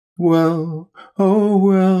well, oh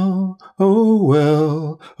well, oh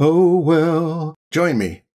well, oh well. Join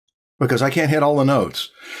me, because I can't hit all the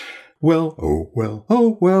notes. Well, oh well,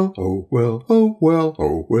 oh well, oh well, oh well,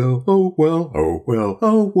 oh well, oh well, oh well,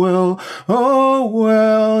 oh well, oh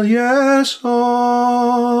well, yes,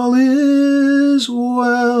 all is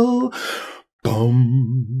well.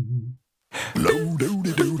 Bum.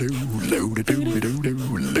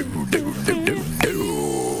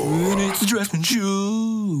 It's the Draftsmen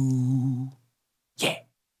Show. Yeah.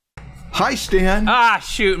 Hi, Stan. Ah,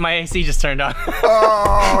 shoot, my AC just turned on.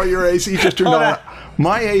 Oh, your AC just turned on.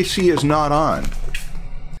 My AC is not on.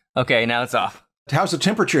 Okay, now it's off. How's the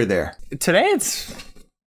temperature there? Today it's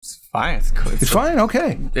fine. It's cool. It's fine,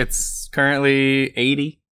 okay. It's currently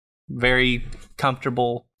 80. Very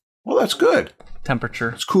comfortable. Well, that's good. Temperature.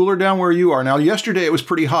 It's cooler down where you are. Now, yesterday it was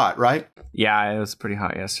pretty hot, right? Yeah, it was pretty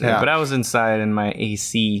hot yesterday, but I was inside in my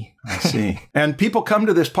AC. I see. And people come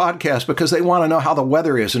to this podcast because they want to know how the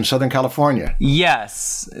weather is in Southern California.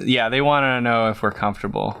 Yes. Yeah, they want to know if we're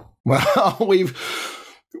comfortable. Well,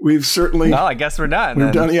 we've certainly... Well, I guess we're done.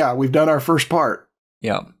 We've done our first part.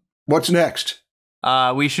 Yep. What's next?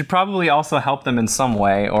 We should probably also help them in some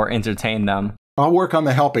way or entertain them. I'll work on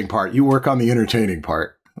the helping part. You work on the entertaining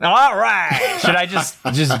part. All right. Should I just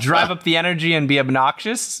drive up the energy and be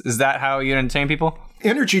obnoxious? Is that how you entertain people?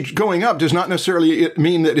 Energy going up does not necessarily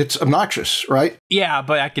mean that it's obnoxious, right? Yeah,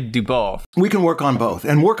 but I could do both. We can work on both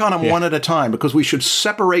and work on them one at a time because we should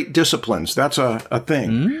separate disciplines. That's a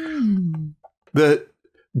thing. The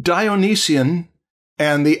Dionysian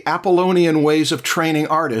and the Apollonian ways of training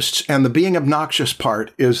artists, and the being obnoxious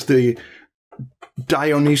part is the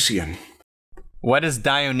Dionysian. What does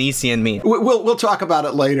Dionysian mean? We'll talk about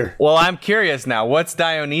it later. Well, I'm curious now. What's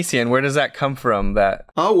Dionysian? Where does that come from?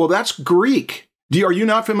 Oh, well, that's Greek. Are you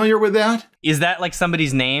not familiar with that? Is that like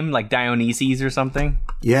somebody's name, like Dionysus or something?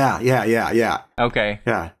 Yeah. Okay.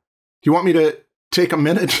 Yeah. Do you want me to take a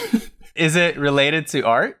minute? Is it related to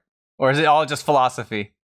art? Or is it all just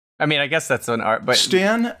philosophy? I mean, I guess that's an art, but...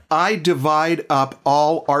 Stan, I divide up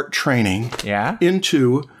all art training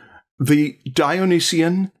into the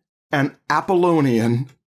Dionysian and Apollonian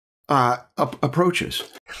approaches.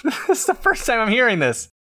 This is the first time I'm hearing this.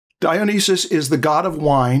 Dionysus is the god of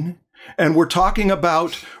wine, and we're talking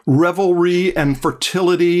about revelry and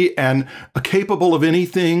fertility and capable of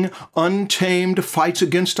anything, untamed, fights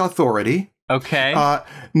against authority. Okay.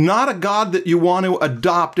 Not a god that you want to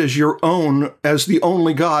adopt as your own, as the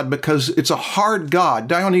only god, because it's a hard god.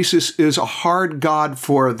 Dionysus is a hard god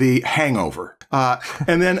for the hangover.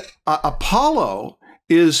 And then Apollo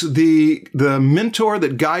is the mentor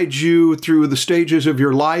that guides you through the stages of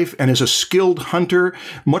your life and is a skilled hunter,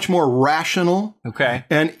 much more rational. Okay.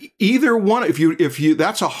 And either one, if you,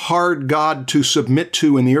 that's a hard god to submit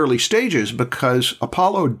to in the early stages because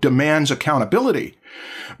Apollo demands accountability.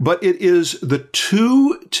 But it is the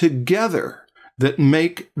two together that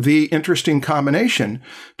make the interesting combination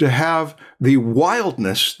to have the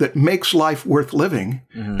wildness that makes life worth living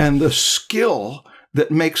and the skill that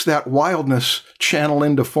makes that wildness channel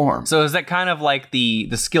into form. So is that kind of like the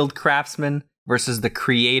skilled craftsman versus the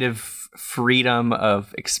creative freedom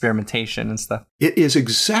of experimentation and stuff? It is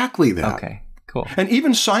exactly that. Okay, cool. And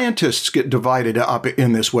even scientists get divided up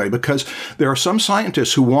in this way because there are some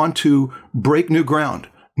scientists who want to break new ground,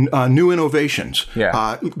 new innovations,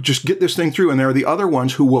 just get this thing through. And there are the other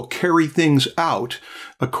ones who will carry things out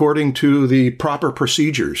according to the proper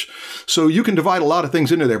procedures. So you can divide a lot of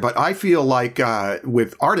things into there. But I feel like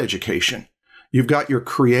with art education, you've got your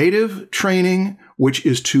creative training, which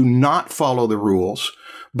is to not follow the rules,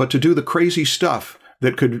 but to do the crazy stuff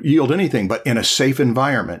that could yield anything, but in a safe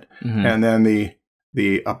environment. And then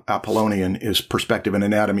the Apollonian is perspective and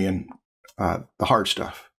anatomy and the hard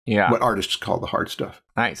stuff. Yeah. What artists call the hard stuff.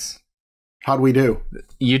 Nice. How'd we do?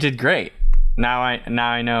 You did great. Now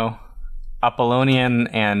I know Apollonian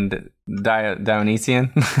and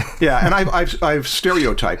Dionysian. Yeah, and I've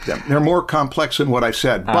stereotyped them. They're more complex than what I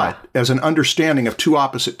said, but as an understanding of two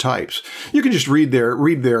opposite types, you can just read their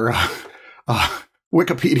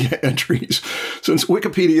Wikipedia entries, since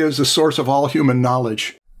Wikipedia is the source of all human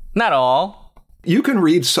knowledge. Not all. You can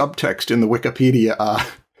read subtext in the Wikipedia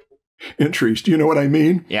entries. Do you know what I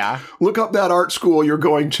mean? Yeah. Look up that art school you're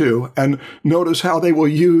going to and notice how they will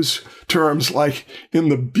use terms like in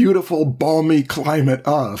the beautiful, balmy climate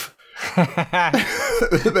of.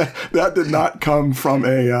 that did not come from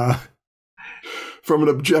an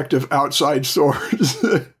objective outside source.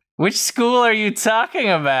 Which school are you talking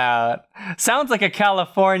about? Sounds like a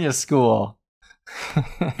California school.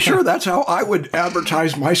 Sure, that's how I would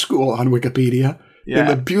advertise my school on Wikipedia. Yeah. In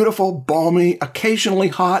the beautiful, balmy, occasionally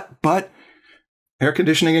hot, but Air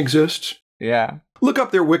conditioning exists. Yeah. Look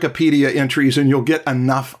up their Wikipedia entries and you'll get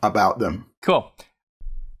enough about them. Cool.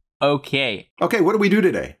 Okay. Okay, what do we do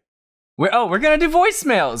today? We're gonna do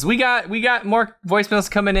voicemails. We got more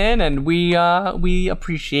voicemails coming in, and we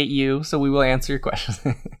appreciate you, so we will answer your questions.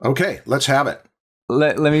 Okay, let's have it.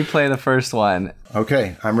 Let me play the first one.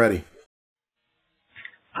 Okay, I'm ready.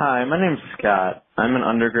 Hi, my name's Scott. I'm an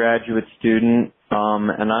undergraduate student,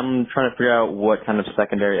 and I'm trying to figure out what kind of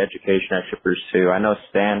secondary education I should pursue. I know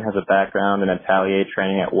Stan has a background in atelier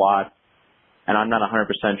training at Watts, and I'm not 100%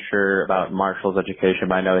 sure about Marshall's education,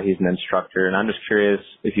 but I know that he's an instructor, and I'm just curious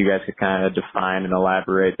if you guys could kind of define and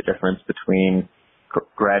elaborate the difference between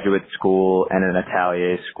graduate school and an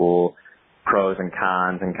atelier school, pros and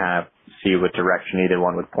cons, and kind of see what direction either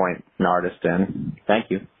one would point an artist in.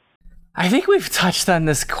 Thank you. I think we've touched on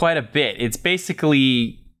this quite a bit. It's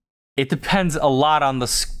basically, it depends a lot on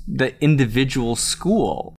the individual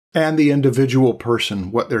school. And the individual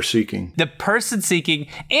person, what they're seeking. The person seeking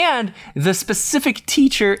and the specific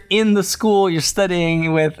teacher in the school you're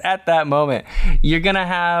studying with at that moment. You're going to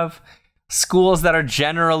have schools that are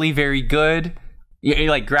generally very good,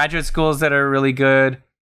 like graduate schools that are really good,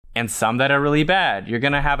 and some that are really bad. You're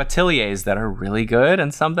going to have ateliers that are really good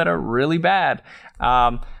and some that are really bad.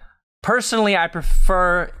 Personally, I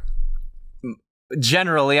prefer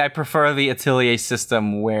the atelier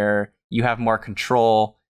system where you have more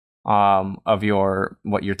control of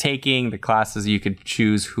what you're taking, the classes. You could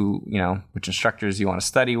choose which instructors you want to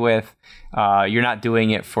study with. You're not doing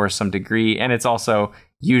it for some degree, and it's also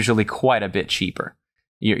usually quite a bit cheaper.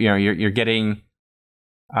 You're getting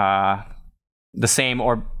the same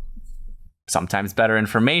or sometimes better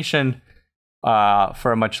information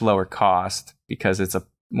for a much lower cost because it's a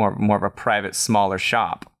more of a private, smaller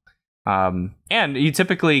shop. And you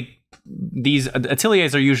typically, these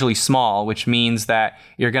ateliers are usually small, which means that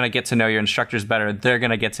you're going to get to know your instructors better. They're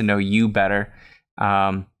going to get to know you better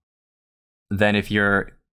than if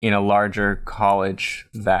you're in a larger college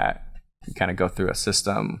that you kind of go through a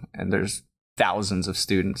system and there's thousands of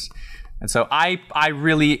students. And so I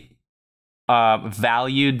really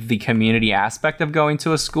valued the community aspect of going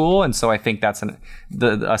to a school. And so I think that's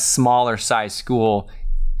a smaller size school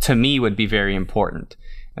to me would be very important.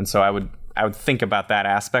 And so I would think about that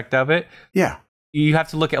aspect of it. Yeah. You have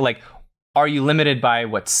to look at, are you limited by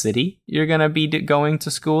what city you're going to be going to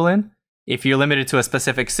school in? If you're limited to a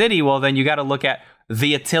specific city, well, then you got to look at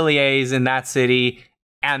the ateliers in that city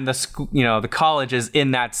and the colleges in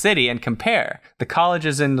that city and compare. The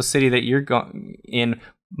colleges in the city that you're going in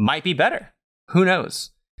might be better. Who knows?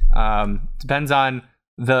 Depends on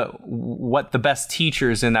what the best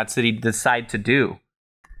teachers in that city decide to do.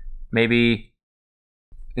 Maybe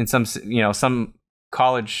in some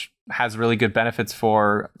college has really good benefits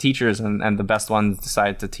for teachers and the best ones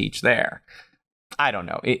decide to teach there. I don't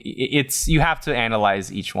know. It's you have to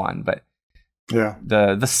analyze each one, but yeah,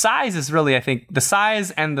 the size is really, I think, the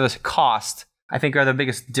size and the cost, I think, are the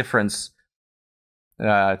biggest difference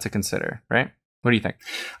to consider, right? What do you think?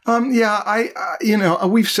 Yeah,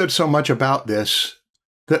 we've said so much about this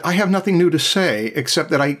that I have nothing new to say, except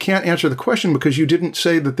that I can't answer the question because you didn't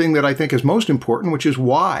say the thing that I think is most important, which is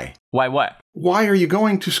why. Why what? Why are you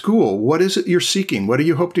going to school? What is it you're seeking? What do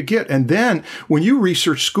you hope to get? And then when you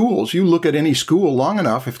research schools, you look at any school long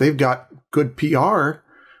enough, if they've got good PR,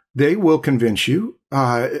 they will convince you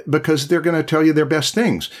because they're going to tell you their best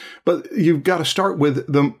things. But you've got to start with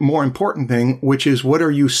the more important thing, which is what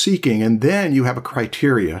are you seeking? And then you have a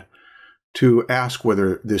criteria to ask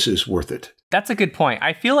whether this is worth it. That's a good point.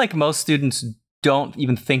 I feel like most students don't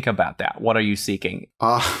even think about that. What are you seeking?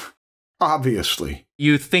 Obviously.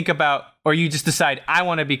 You think about, or you just decide, I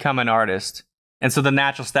want to become an artist. And so the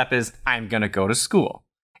natural step is, I'm going to go to school.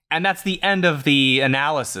 And that's the end of the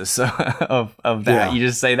analysis of that. Yeah. You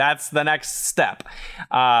just say, that's the next step.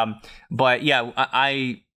 But yeah,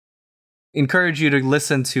 I encourage you to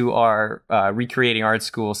listen to our Recreating Art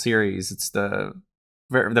School series. It's the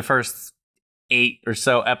first 8 or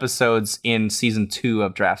so episodes in season 2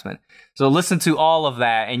 of Draftsmen. So listen to all of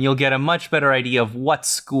that and you'll get a much better idea of what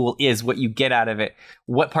school is, what you get out of it,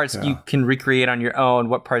 what parts you can recreate on your own,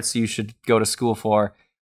 what parts you should go to school for.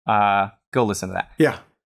 Go listen to that. Yeah,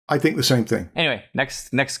 I think the same thing. Anyway,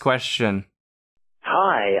 next question.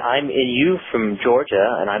 Hi, I'm Inu from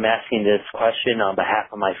Georgia, and I'm asking this question on behalf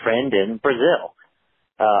of my friend in Brazil.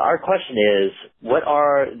 Our question is, what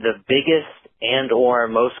are the biggest and or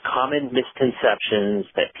most common misconceptions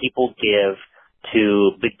that people give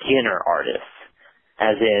to beginner artists,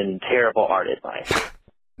 as in terrible art advice?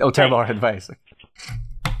 Oh, terrible art advice.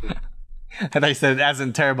 And I said, as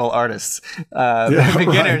in terrible artists.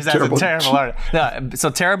 Beginners, as in terrible artists. No,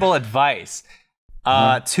 so terrible advice.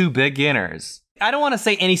 To beginners. I don't want to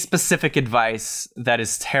say any specific advice that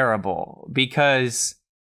is terrible, because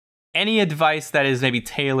any advice that is maybe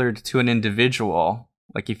tailored to an individual,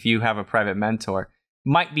 like if you have a private mentor,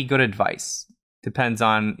 might be good advice. Depends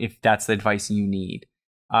on if that's the advice you need.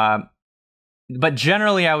 But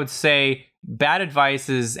generally, I would say bad advice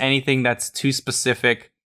is anything that's too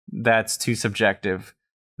specific, that's too subjective,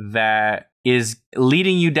 that is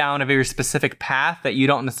leading you down a very specific path that you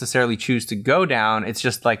don't necessarily choose to go down. It's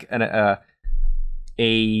just like an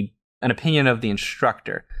opinion of the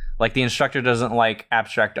instructor. Like the instructor doesn't like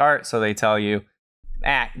abstract art, so they tell you,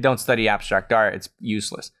 don't study abstract art, it's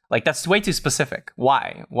useless. Like that's way too specific.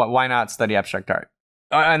 Why? Why not study abstract art?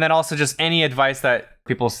 And then also just any advice that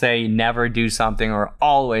people say never do something or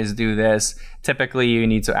always do this, typically you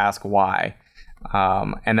need to ask why.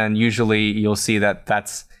 And then usually you'll see that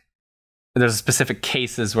there's specific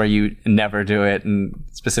cases where you never do it and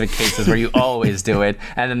specific cases where you always do it.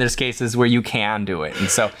 And then there's cases where you can do it. And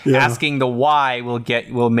so asking the why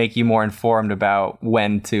will make you more informed about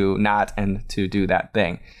when to not and to do that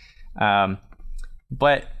thing.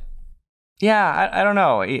 But yeah, I don't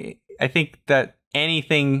know. I think that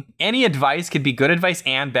any advice could be good advice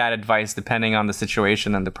and bad advice depending on the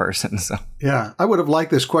situation and the person. So yeah, I would have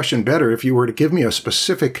liked this question better if you were to give me a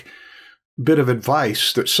specific bit of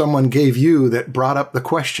advice that someone gave you that brought up the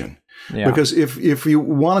question. Yeah. Because if you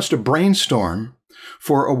want us to brainstorm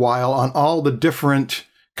for a while on all the different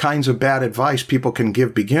kinds of bad advice people can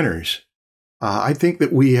give beginners, I think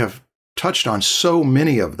that we have touched on so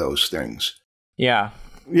many of those things. Yeah.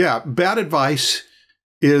 Yeah. Bad advice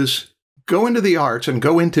is go into the arts and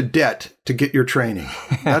go into debt to get your training.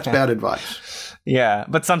 That's bad advice. Yeah,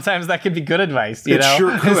 but sometimes that could be good advice, you know? It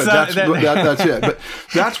sure could. That's it. But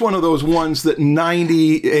that's one of those ones that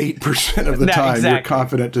 98% of the time you're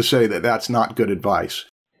confident to say that that's not good advice.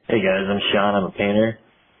 Hey guys, I'm Sean. I'm a painter.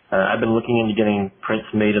 I've been looking into getting prints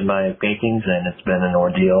made of my paintings, and it's been an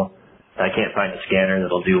ordeal. I can't find a scanner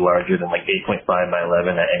that'll do larger than like 8.5 by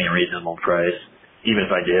 11 at any reasonable price. Even if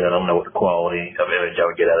I did, I don't know what the quality of image I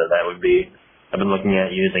would get out of that would be. I've been looking at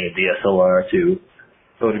using a DSLR to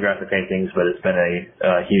photograph the paintings, but it's been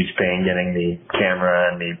a huge pain getting the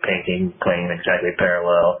camera and the painting playing exactly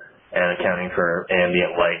parallel and accounting for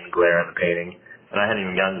ambient light and glare on the painting. And I hadn't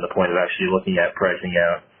even gotten to the point of actually looking at pricing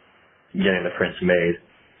out getting the prints made.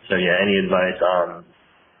 So yeah, any advice on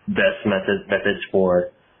best methods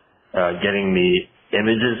for getting the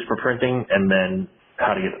images for printing and then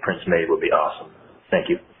how to get the prints made would be awesome. Thank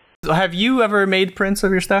you. Have you ever made prints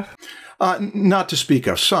of your stuff? Not to speak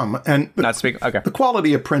of some, and not to speak. Okay. The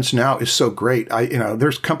quality of prints now is so great.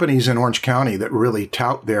 There's companies in Orange County that really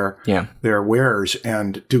tout their wares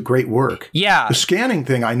and do great work. Yeah. The scanning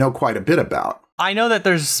thing I know quite a bit about. I know that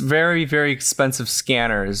there's very, very expensive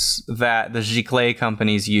scanners that the Giclée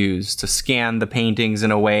companies use to scan the paintings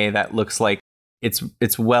in a way that looks like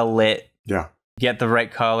it's well lit. Yeah. Get the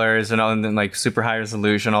right colors and then like super high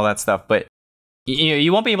resolution, all that stuff. But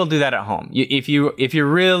you won't be able to do that at home. If you're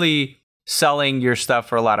really selling your stuff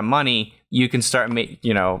for a lot of money, you can start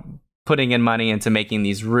putting in money into making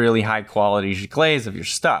these really high quality giclées of your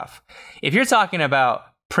stuff. If you're talking about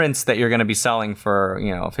prints that you're going to be selling for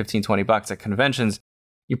 $15-20 at conventions,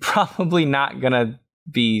 you're probably not going to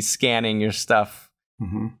be scanning your stuff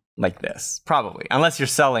like this, probably, unless you're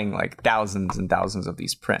selling like thousands and thousands of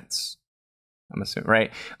these prints, I'm assuming,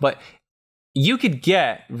 right? But you could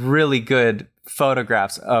get really good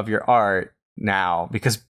photographs of your art now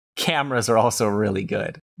because cameras are also really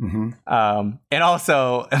good. And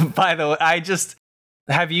also, by the way,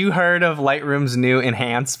 have you heard of Lightroom's new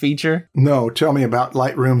Enhance feature? No, tell me about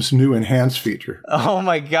Lightroom's new Enhance feature. Oh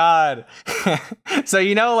my God. So,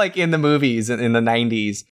 like in the movies in the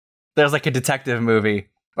 90s, there's like a detective movie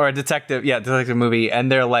or a detective movie,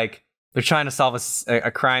 and they're trying to solve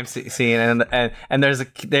a crime scene, and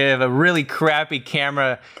they have a really crappy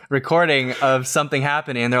camera recording of something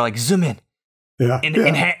happening, and they're like, zoom in.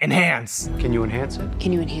 Enhance. Can you enhance it?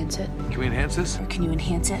 Can you enhance it? Can we enhance this? Or can you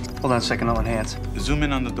enhance it? Hold on a second, I'll enhance. Zoom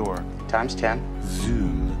in on the door. Times 10.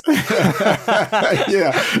 Zoom.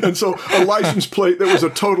 Yeah. And so a license plate that was a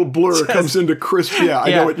total blur comes into crisp. Yeah, I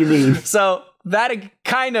know what you mean. So that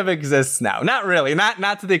kind of exists now. Not really.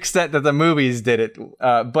 Not to the extent that the movies did it,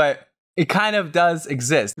 but it kind of does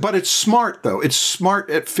exist. But it's smart, though. It's smart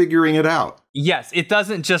at figuring it out. Yes, it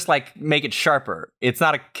doesn't just make it sharper. It's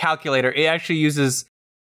not a calculator. It actually uses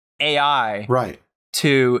AI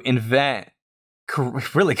to invent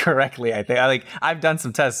really correctly, I think. I've done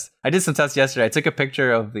some tests. I did some tests yesterday. I took a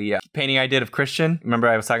picture of the painting I did of Christian. Remember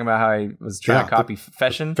I was talking about how I was trying to copy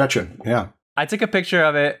Fetchen? Fetchen, yeah. I took a picture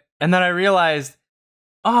of it, and then I realized,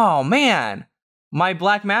 oh, man, my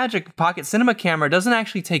Blackmagic Pocket Cinema camera doesn't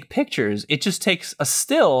actually take pictures. It just takes a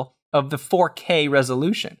still of the 4K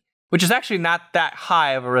resolution, which is actually not that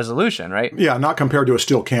high of a resolution, right? Yeah, not compared to a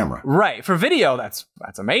still camera. Right. For video, that's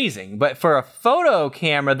amazing. But for a photo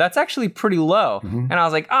camera, that's actually pretty low. And I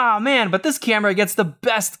was like, oh man, but this camera gets the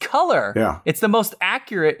best color. Yeah. It's the most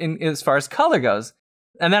accurate as far as color goes.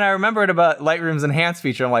 And then I remembered about Lightroom's enhance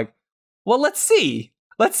feature. I'm like, well, let's see.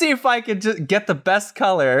 Let's see if I could just get the best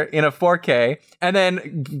color in a 4K and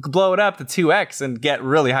then blow it up to 2x and get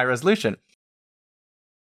really high resolution.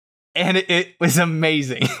 And it was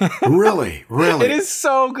amazing. Really? Really? It is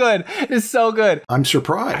so good. It is so good. I'm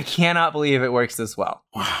surprised. I cannot believe it works this well.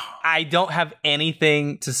 Wow. I don't have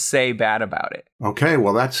anything to say bad about it. Okay,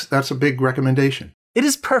 well, that's a big recommendation. It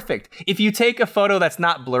is perfect. If you take a photo that's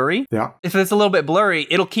not blurry, Yeah. if it's a little bit blurry,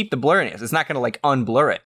 it'll keep the blurriness. It's not going to like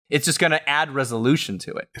unblur it. It's just going to add resolution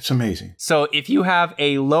to it. It's amazing. So if you have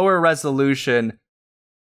a lower resolution,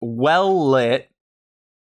 well-lit,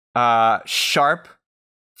 sharp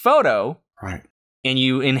photo, Right. and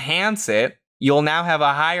you enhance it, you'll now have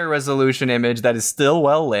a higher resolution image that is still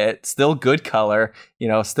well lit, still good color, you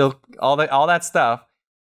know, still all that stuff,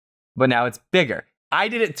 but now it's bigger. I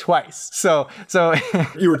did it twice. So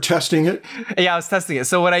You were testing it? yeah, I was testing it.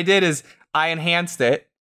 So what I did is I enhanced it,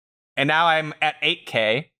 and now I'm at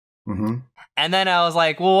 8K. And then I was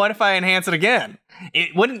like, well, what if I enhance it again?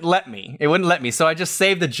 It wouldn't let me. So I just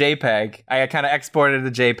saved the JPEG. I kind of exported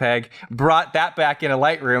the JPEG, brought that back into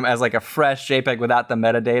Lightroom as like a fresh JPEG without the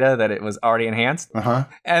metadata that it was already enhanced. And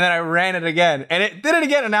then I ran it again, and it did it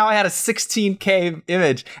again, and now I had a 16K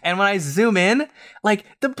image. And when I zoom in, like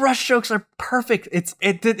the brush strokes are perfect.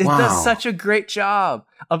 It does such a great job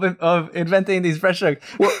of inventing these brush strokes.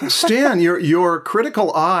 Well, Stan, your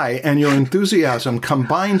critical eye and your enthusiasm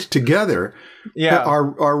combined together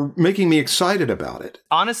are making me excited about it.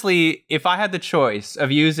 Honestly, if I had the choice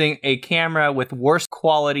of using a camera with worse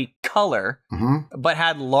quality color, but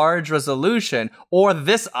had large resolution, or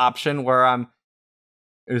this option where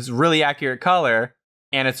it's really accurate color,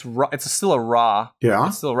 and it's still a raw. Yeah.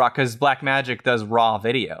 It's still raw, because Blackmagic does raw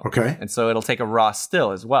video. Okay. And so it'll take a raw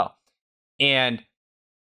still as well. And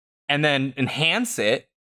then enhance it,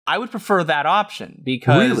 I would prefer that option,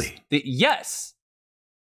 because... Really? Yes.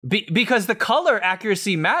 Because the color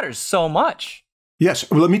accuracy matters so much. Yes.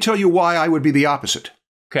 Well, let me tell you why I would be the opposite.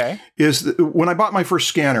 Okay. When I bought my first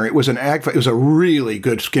scanner, it was it was a really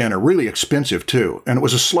good scanner, really expensive too. And it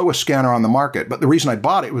was the slowest scanner on the market. But the reason I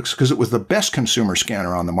bought it was because it was the best consumer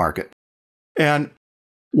scanner on the market. And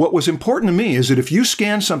what was important to me is that if you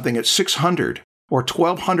scan something at 600 or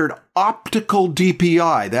 1200 optical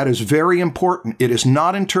DPI, that is very important. It is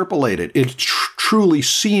not interpolated. It's truly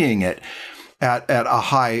seeing it at a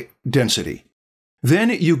high density.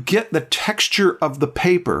 Then you get the texture of the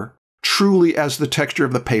paper truly as the texture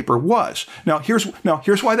of the paper was. Now here's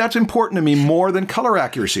why that's important to me more than color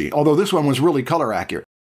accuracy, although this one was really color accurate,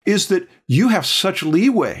 is that you have such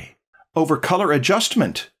leeway over color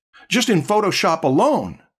adjustment just in Photoshop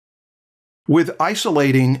alone, with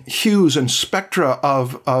isolating hues and spectra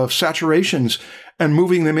of saturations and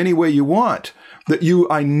moving them any way you want.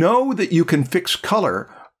 I know that you can fix color,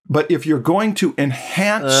 but if you're going to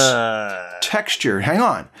enhance texture, hang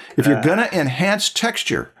on. If you're going to enhance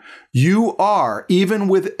texture, you are, even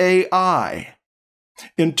with AI,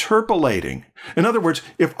 interpolating. In other words,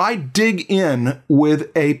 if I dig in with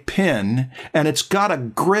a pen and it's got a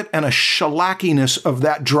grit and a shellackiness of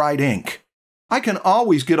that dried ink, I can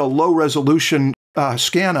always get a low resolution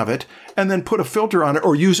scan of it and then put a filter on it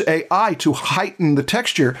or use AI to heighten the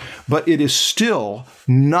texture, but it is still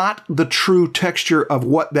not the true texture of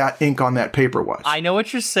what that ink on that paper was. I know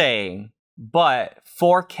what you're saying, but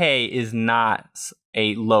 4K is not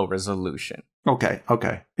a low resolution. Okay.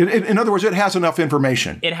 In other words, it has enough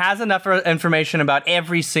information. It has enough information about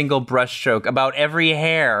every single brushstroke, about every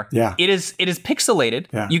hair. Yeah. It is pixelated.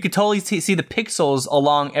 Yeah. You could totally see the pixels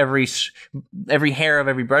along every hair of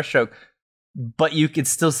every brushstroke, but you could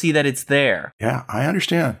still see that it's there. Yeah, I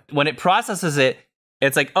understand. When it processes it,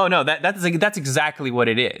 it's like, oh no, that's exactly what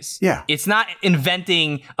it is. Yeah. It's not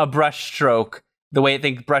inventing a brushstroke the way I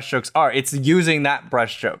think brushstrokes are. It's using that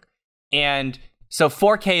brushstroke. And so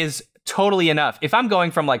 4K is totally enough. If I'm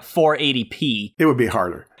going from like 480p, it would be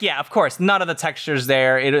harder. Yeah, of course. None of the textures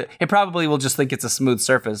there. It probably will just think it's a smooth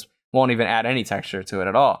surface. Won't even add any texture to it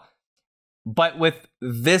at all. But with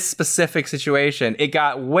this specific situation, it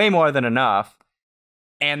got way more than enough.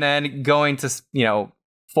 And then going to, 4x,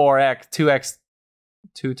 2x,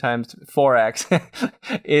 2 times 4x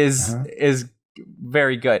is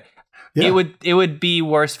very good. Yeah. It would be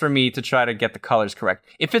worse for me to try to get the colors correct.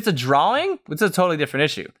 If it's a drawing, it's a totally different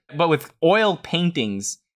issue. But with oil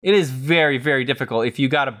paintings, it is very, very difficult if you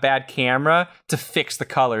got a bad camera to fix the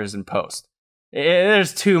colors in post.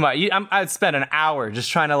 There's too much. I'd spend an hour just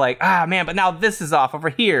trying to man, but now this is off over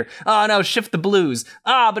here. Oh no, shift the blues.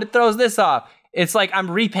 But it throws this off. It's like I'm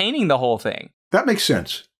repainting the whole thing. That makes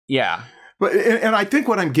sense. Yeah. But, and I think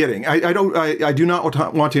what I'm getting, I do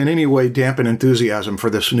not want to in any way dampen enthusiasm for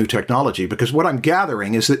this new technology, because what I'm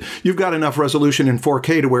gathering is that you've got enough resolution in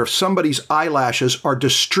 4K to where if somebody's eyelashes are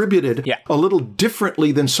distributed a little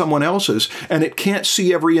differently than someone else's, and it can't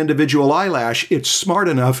see every individual eyelash, it's smart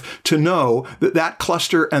enough to know that that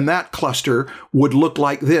cluster and that cluster would look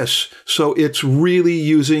like this. So it's really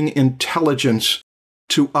using intelligence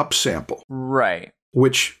to upsample. Right.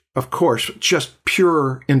 Which, of course, just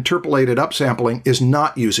pure interpolated upsampling is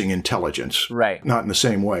not using intelligence. Right. Not in the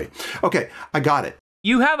same way. Okay, I got it.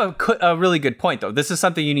 You have a really good point, though. This is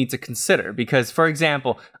something you need to consider because, for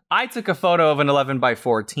example, I took a photo of an 11 by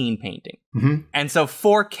 14 painting. Mm-hmm. And so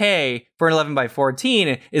 4K for an 11 by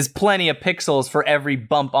 14 is plenty of pixels for every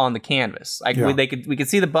bump on the canvas. We could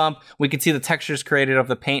see the bump. We could see the textures created of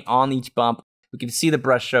the paint on each bump. We could see the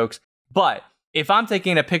brush strokes. But if I'm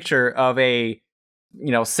taking a picture of a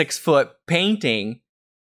 6-foot painting,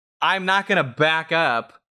 I'm not going to back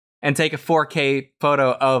up and take a 4K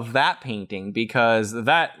photo of that painting because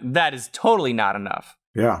that is totally not enough.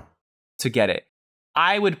 Yeah. To get it.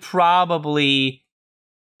 I would probably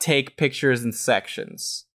take pictures in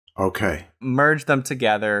sections. Okay. Merge them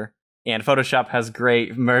together. And Photoshop has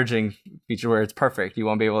great merging feature where it's perfect. You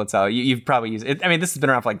won't be able to tell. You've probably used it. I mean, this has been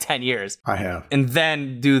around for like 10 years. I have. And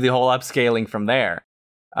then do the whole upscaling from there.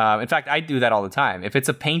 In fact, I do that all the time. If it's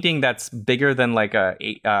a painting that's bigger than like a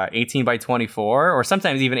 18 by 24, or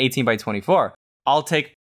sometimes even 18 by 24,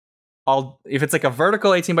 if it's like a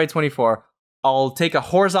vertical 18 by 24, I'll take a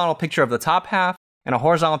horizontal picture of the top half and a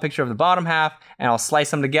horizontal picture of the bottom half, and I'll slice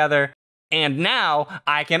them together. And now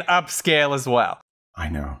I can upscale as well. I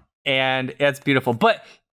know. And it's beautiful. But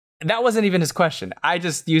that wasn't even his question. I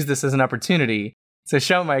just used this as an opportunity to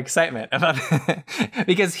show my excitement about it.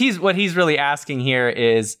 Because what he's really asking here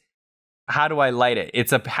is, how do I light it?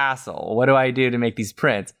 It's a hassle. What do I do to make these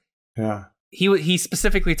prints? Yeah. He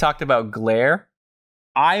specifically talked about glare.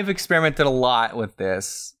 I've experimented a lot with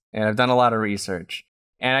this, and I've done a lot of research.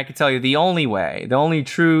 And I can tell you the only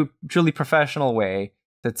truly professional way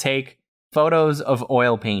to take photos of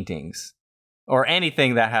oil paintings or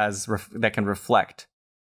anything that can reflect,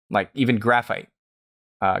 like even graphite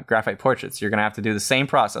portraits. You're going to have to do the same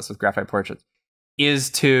process with graphite portraits,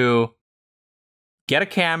 is to get a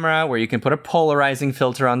camera where you can put a polarizing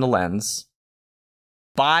filter on the lens,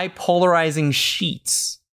 buy polarizing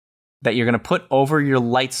sheets that you're going to put over your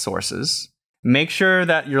light sources. Make sure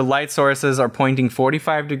that your light sources are pointing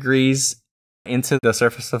 45 degrees into the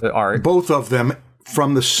surface of the art. Both of them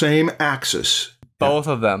from the same axis. Both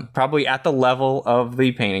of them, probably at the level of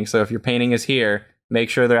the painting. So if your painting is here,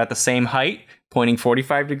 make sure they're at the same height, pointing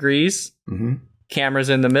 45 degrees. Mm-hmm. Camera's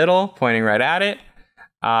in the middle, pointing right at it.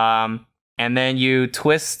 And then you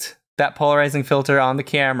twist that polarizing filter on the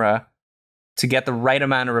camera to get the right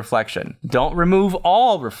amount of reflection. Don't remove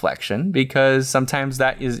all reflection, because sometimes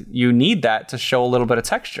you need that to show a little bit of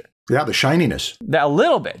texture. Yeah, the shininess. A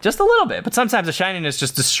little bit, just a little bit. But sometimes the shininess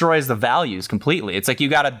just destroys the values completely. It's like you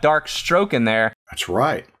got a dark stroke in there. That's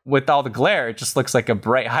right. With all the glare, it just looks like a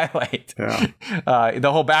bright highlight. Yeah.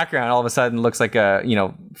 The whole background all of a sudden looks like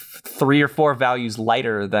 3 or 4 values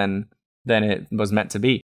lighter than it was meant to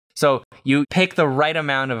be. So you pick the right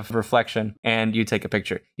amount of reflection and you take a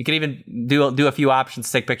picture. You can even do a few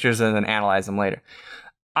options, take pictures, and then analyze them later.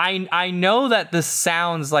 I know that this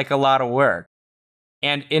sounds like a lot of work.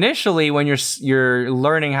 And initially, when you're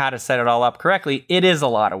learning how to set it all up correctly, it is a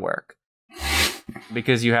lot of work.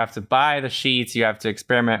 Because you have to buy the sheets, you have to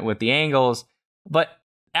experiment with the angles. But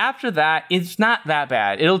after that, it's not that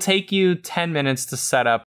bad. It'll take you 10 minutes to set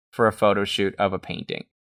up for a photo shoot of a painting.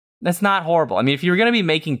 That's not horrible. I mean, if you're going to be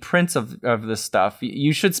making prints of this stuff,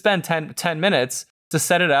 you should spend 10 minutes to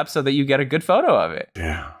set it up so that you get a good photo of it.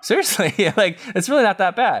 Yeah. Seriously, it's really not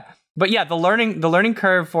that bad. But yeah, the learning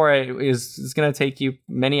curve for it is going to take you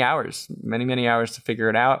many hours to figure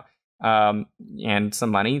it out, and some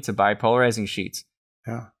money to buy polarizing sheets.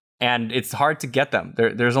 Yeah. And it's hard to get them.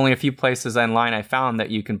 There's only a few places online I found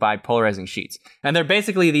that you can buy polarizing sheets, and they're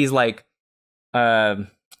basically these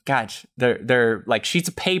they're like sheets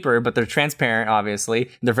of paper, but they're transparent. Obviously,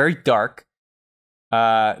 they're very dark.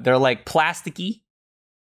 They're like plasticky,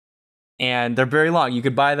 and they're very long. You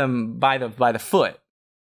could buy them by the foot.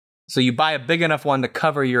 So you buy a big enough one to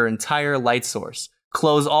cover your entire light source.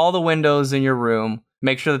 close all the windows in your room,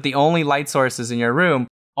 make sure that the only light sources in your room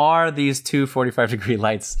are these two 45-degree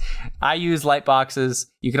lights. I use light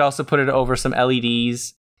boxes. You could also put it over some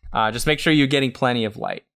LEDs. Just make sure you're getting plenty of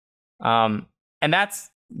light. And that's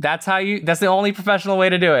the only professional way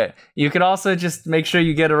to do it. You could also just make sure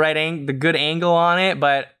you get the good angle on it,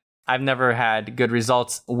 but I've never had good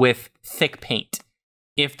results with thick paint.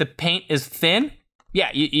 If the paint is thin, yeah,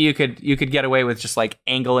 you could get away with just like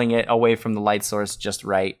angling it away from the light source just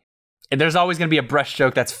right. And there's always going to be a brush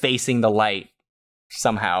stroke that's facing the light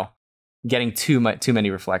somehow, getting too many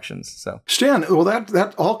reflections. So Stan, well,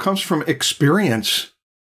 that all comes from experience.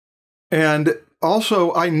 And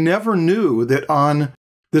also, I never knew that on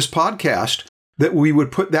this podcast that we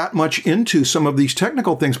would put that much into some of these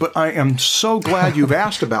technical things, but I am so glad you've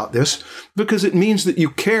asked about this, because it means that you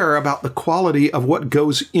care about the quality of what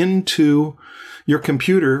goes into your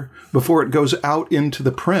computer before it goes out into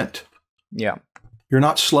the print. Yeah. You're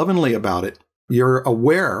not slovenly about it. You're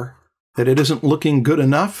aware that it isn't looking good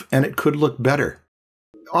enough and it could look better.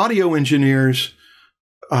 Audio engineers,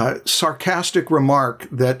 sarcastic remark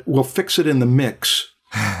that we'll fix it in the mix.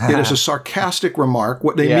 It is a sarcastic remark.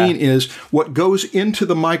 What they mean is what goes into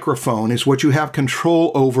the microphone is what you have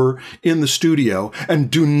control over in the studio.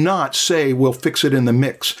 And do not say, we'll fix it in the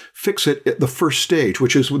mix. Fix it at the first stage,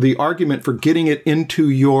 which is the argument for getting it into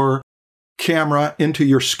your camera, into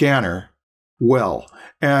your scanner well.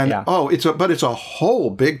 And, but it's a whole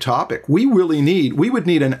big topic. We would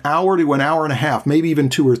need an hour to an hour and a half, maybe even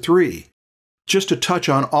 2 or 3. Just to touch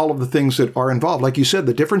on all of the things that are involved. Like you said,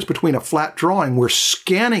 the difference between a flat drawing where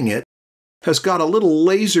scanning it has got a little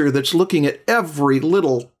laser that's looking at every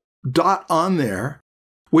little dot on there,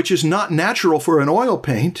 which is not natural for an oil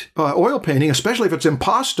painting, especially if it's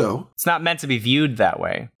impasto. It's not meant to be viewed that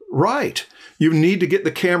way. Right. You need to get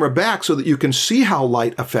the camera back so that you can see how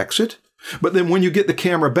light affects it. But then when you get the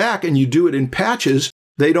camera back and you do it in patches,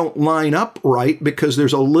 they don't line up right because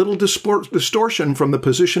there's a little distortion from the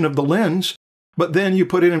position of the lens. But then you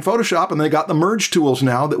put it in Photoshop and they got the merge tools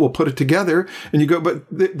now that will put it together and you go, but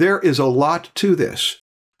there is a lot to this.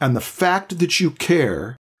 And the fact that you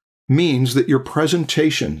care means that your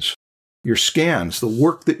presentations, your scans, the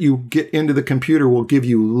work that you get into the computer will give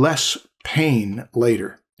you less pain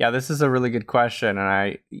later. Yeah, this is a really good question.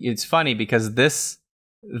 And it's funny because this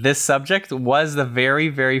subject was the very,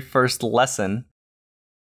 very first lesson.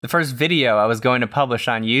 The first video I was going to publish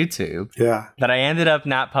on YouTube that I ended up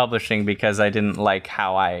not publishing because I didn't like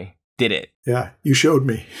how I did it. Yeah, you showed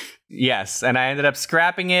me. Yes, and I ended up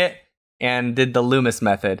scrapping it and did the Loomis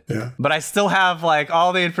method. Yeah. But I still have like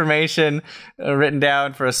all the information written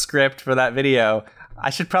down for a script for that video. I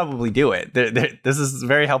should probably do it. This is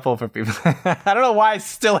very helpful for people. I don't know why I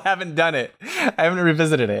still haven't done it. I haven't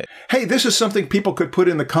revisited it. Hey, this is something people could put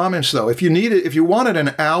in the comments, though. If you wanted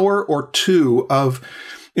an hour or 2 of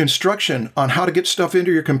instruction on how to get stuff into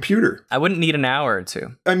your computer. I wouldn't need an hour or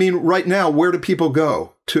 2. I mean, right now, where do people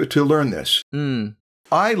go to learn this?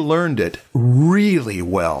 I learned it really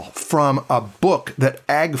well from a book that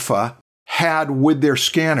AGFA had with their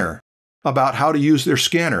scanner about how to use their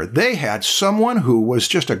scanner. They had someone who was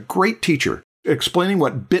just a great teacher explaining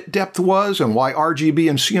what bit depth was and why RGB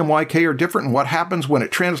and CMYK are different and what happens when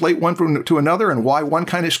it translates one to another and why one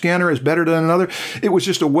kind of scanner is better than another. It was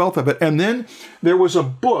just a wealth of it. And then there was a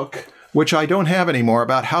book, which I don't have anymore,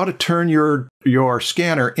 about how to turn your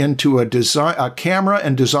scanner into a camera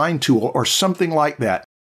and design tool or something like that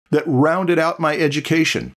rounded out my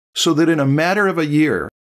education so that in a matter of a year,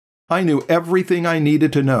 I knew everything I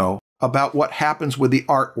needed to know about what happens with the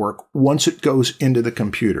artwork once it goes into the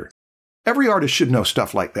computer. Every artist should know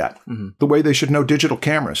stuff like that, the way they should know digital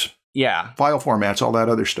cameras, file formats, all that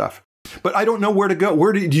other stuff. But I don't know where to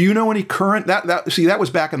go. Do you know any current? That was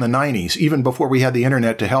back in the 90s, even before we had the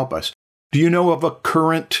internet to help us. Do you know of a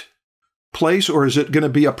current place, or is it going to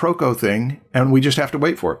be a PROKO thing, and we just have to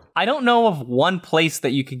wait for it? I don't know of one place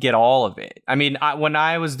that you could get all of it. I mean, when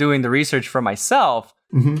I was doing the research for myself,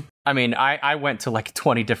 I mean, I went to like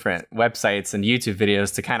 20 different websites and YouTube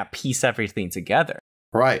videos to kind of piece everything together.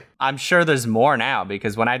 Right. I'm sure there's more now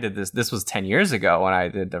because when I did this was 10 years ago when I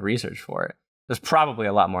did the research for it. There's probably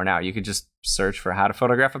a lot more now. You could just search for how to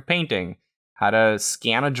photograph a painting, how to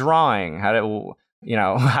scan a drawing, how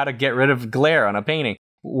to get rid of glare on a painting,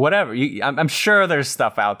 whatever. I'm sure there's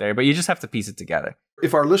stuff out there, but you just have to piece it together.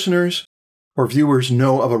 If our listeners or viewers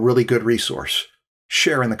know of a really good resource,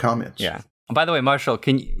 share in the comments. Yeah. By the way, Marshall,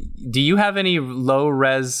 do you have any low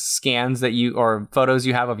res scans or photos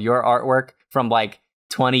you have of your artwork from like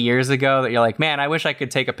 20 years ago that you're like, man, I wish I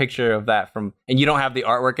could take a picture of that from, and you don't have the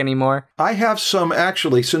artwork anymore? I have some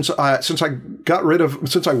actually, since I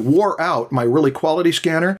wore out my really quality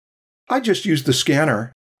scanner, I just used the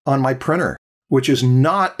scanner on my printer, which is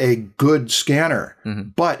not a good scanner,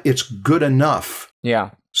 but it's good enough.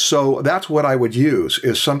 Yeah. So that's what I would use,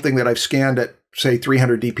 is something that I've scanned at, say,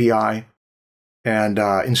 300 DPI and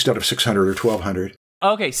instead of 600 or 1200.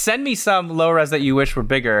 Okay, send me some low res that you wish were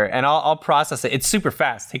bigger, and I'll process it. It's super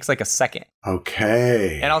fast. It takes like a second.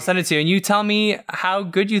 Okay. And I'll send it to you, and you tell me how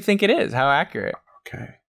good you think it is, how accurate.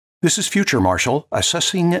 Okay. This is Future Marshall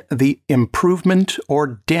assessing the improvement or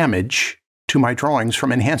damage to my drawings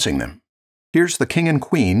from enhancing them. Here's the King and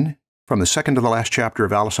Queen from the second to the last chapter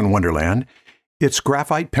of Alice in Wonderland. It's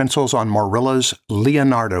graphite pencils on Morilla's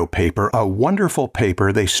Leonardo paper, a wonderful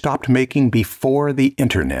paper they stopped making before the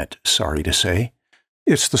internet, sorry to say.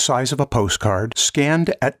 It's the size of a postcard,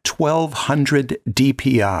 scanned at 1200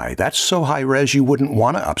 DPI. That's so high res you wouldn't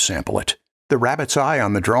want to upsample it. The rabbit's eye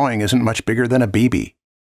on the drawing isn't much bigger than a BB.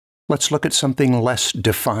 Let's look at something less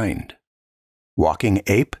defined. Walking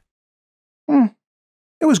ape?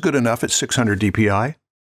 It was good enough at 600 DPI.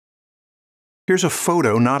 Here's a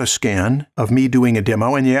photo, not a scan, of me doing a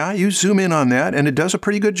demo, and yeah, you zoom in on that, and it does a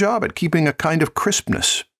pretty good job at keeping a kind of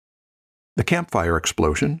crispness. The campfire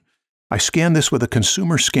explosion. I scan this with a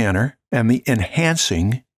consumer scanner, and the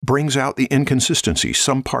enhancing brings out the inconsistency.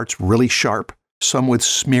 Some parts really sharp, some with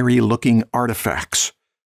smeary-looking artifacts.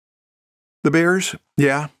 The bears,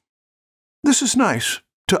 yeah. This is nice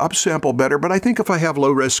to upsample better, but I think if I have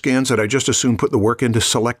low-res scans, that I just as soon put the work into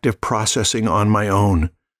selective processing on my own.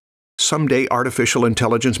 Someday artificial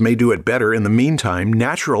intelligence may do it better. In the meantime,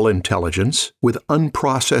 natural intelligence with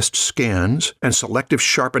unprocessed scans and selective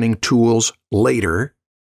sharpening tools later.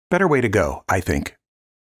 Better way to go, I think.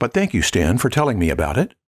 But thank you, Stan, for telling me about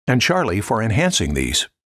it, and Charlie for enhancing these.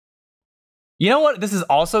 You know what this is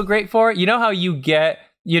also great for? You know how you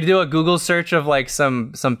do a Google search of like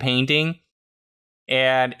some painting,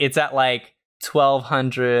 and it's at like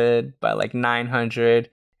 1200 by like 900,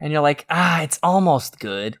 and you're like, it's almost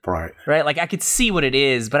good. Right. Right? Like I could see what it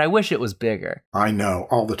is, but I wish it was bigger. I know,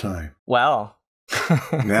 all the time. Well.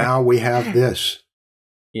 Now we have this.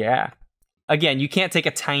 Yeah. Again, you can't take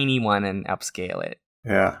a tiny one and upscale it.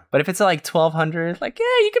 Yeah. But if it's like 1200, like,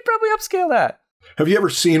 yeah, you could probably upscale that. Have you ever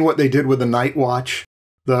seen what they did with the Night Watch,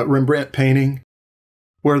 the Rembrandt painting,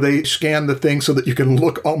 where they scan the thing so that you can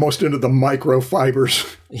look almost into the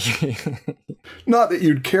microfibers? Not that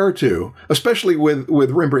you'd care to, especially with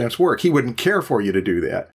Rembrandt's work. He wouldn't care for you to do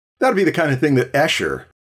that. That'd be the kind of thing that Escher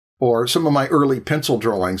or some of my early pencil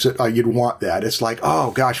drawings, that you'd want that. It's like,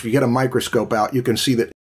 oh gosh, if you get a microscope out, you can see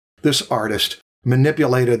that this artist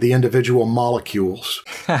manipulated the individual molecules.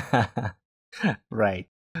 Right.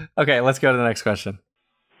 Okay, let's go to the next question.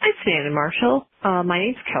 Hi, Stan and Marshall. My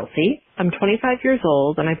name's Kelsey. I'm 25 years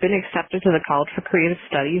old, and I've been accepted to the College for Creative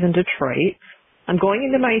Studies in Detroit. I'm going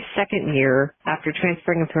into my second year after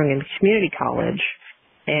transferring and throwing into community college.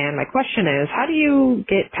 And my question is, how do you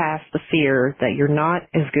get past the fear that you're not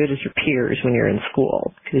as good as your peers when you're in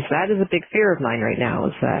school? Because that is a big fear of mine right now,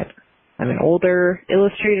 is that I'm an older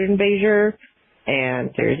illustrator in Bezier,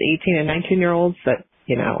 and there's 18 and 19-year-olds that,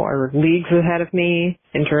 are leagues ahead of me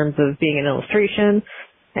in terms of being in illustration,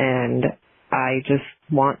 and I just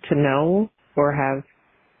want to know or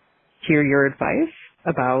hear your advice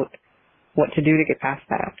about what to do to get past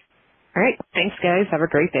that. All right. Thanks, guys. Have a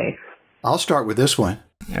great day. I'll start with this one.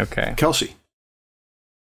 Okay. Kelsey,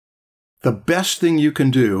 the best thing you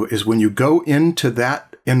can do is when you go into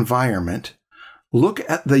that environment, look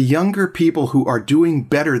at the younger people who are doing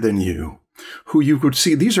better than you, who you could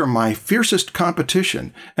see, these are my fiercest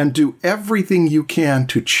competition, and do everything you can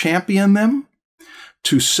to champion them,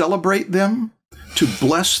 to celebrate them, to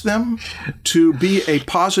bless them, to be a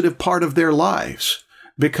positive part of their lives.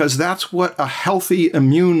 Because that's what a healthy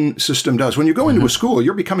immune system does. When you go into a school,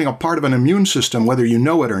 you're becoming a part of an immune system, whether you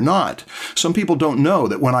know it or not. Some people don't know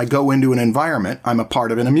that when I go into an environment, I'm a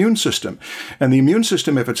part of an immune system. And the immune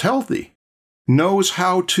system, if it's healthy, knows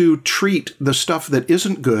how to treat the stuff that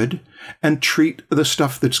isn't good and treat the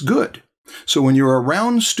stuff that's good. So when you're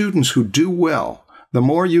around students who do well, the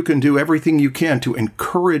more you can do everything you can to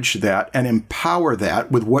encourage that and empower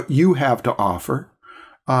that with what you have to offer.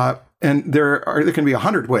 And there can be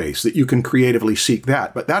 100 ways that you can creatively seek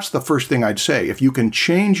that. But that's the first thing I'd say. If you can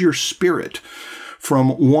change your spirit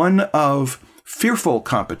from one of fearful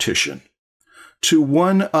competition to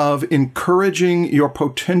one of encouraging your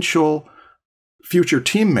potential future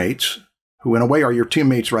teammates, who in a way are your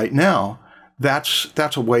teammates right now, that's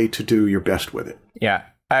a way to do your best with it. Yeah.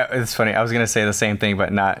 It's funny. I was going to say the same thing,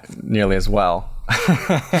 but not nearly as well.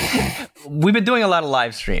 we've been doing a lot of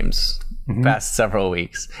live streams past several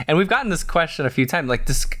weeks, and we've gotten this question a few times. Like,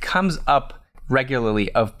 this comes up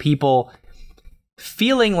regularly of people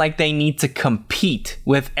feeling like they need to compete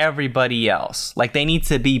with everybody else, like they need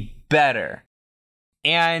to be better.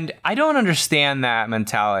 And I don't understand that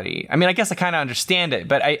mentality. I mean, I guess I kind of understand it,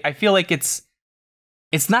 but I feel like it's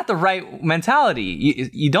not the right mentality.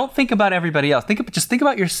 You don't think about everybody else. Just think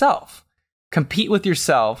about yourself. Compete with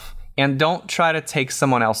yourself and don't try to take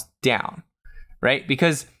someone else down, right?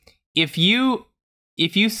 Because if you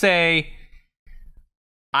say,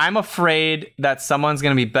 I'm afraid that someone's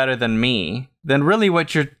going to be better than me, then really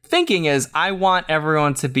what you're thinking is, I want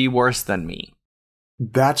everyone to be worse than me.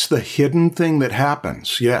 That's the hidden thing that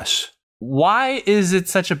happens, yes. Why is it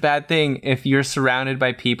such a bad thing if you're surrounded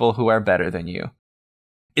by people who are better than you?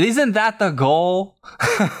 Isn't that the goal?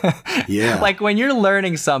 Yeah. Like, when you're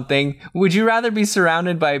learning something, would you rather be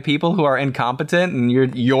surrounded by people who are incompetent and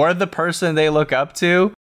you're the person they look up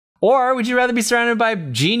to? Or would you rather be surrounded by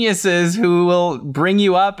geniuses who will bring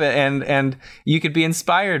you up and you could be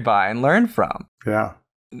inspired by and learn from? Yeah.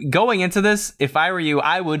 Going into this, if I were you,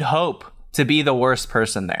 I would hope to be the worst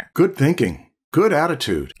person there. Good thinking. Good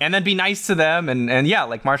attitude. And then be nice to them. And yeah,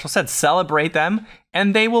 like Marshall said, celebrate them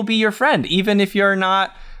and they will be your friend. Even if you're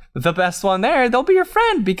not the best one there, they'll be your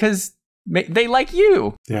friend because they like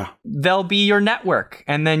you. Yeah. They'll be your network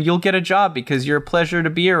and then you'll get a job because you're a pleasure to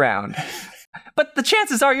be around. But the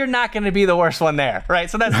chances are you're not going to be the worst one there, right?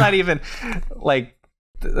 So that's not even like,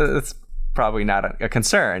 it's probably not a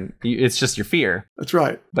concern. It's just your fear. That's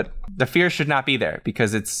right. But the fear should not be there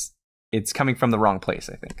because it's coming from the wrong place,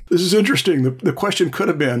 I think. This is interesting. The question could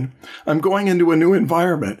have been, I'm going into a new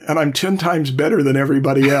environment and I'm 10 times better than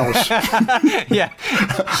everybody else. Yeah.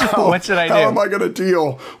 What should I do? How am I going to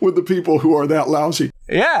deal with the people who are that lousy?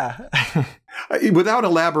 Yeah. Without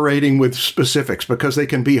elaborating with specifics, because they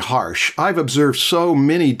can be harsh, I've observed so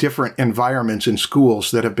many different environments in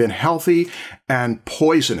schools that have been healthy and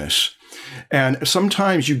poisonous. And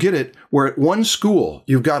sometimes you get it where at one school,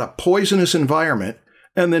 you've got a poisonous environment,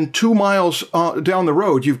 and then 2 miles down the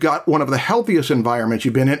road, you've got one of the healthiest environments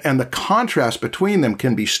you've been in, and the contrast between them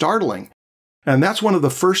can be startling. And that's one of the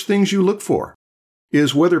first things you look for,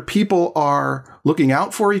 is whether people are looking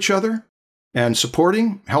out for each other and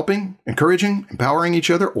supporting, helping, encouraging, empowering each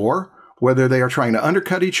other, or whether they are trying to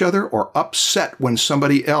undercut each other or upset when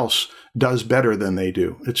somebody else does better than they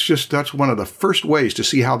do. That's one of the first ways to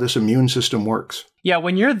see how this immune system works. Yeah,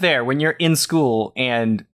 when you're there, when you're in school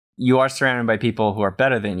and you are surrounded by people who are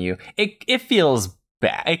better than you, it feels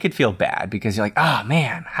bad. It could feel bad because you're like, oh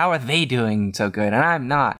man, how are they doing so good and I'm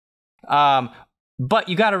not? But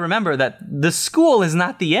you got to remember that the school is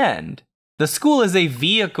not the end. The school is a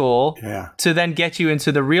vehicle to then get you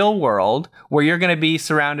into the real world where you're going to be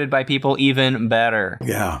surrounded by people even better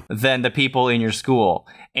than the people in your school.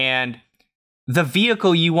 And the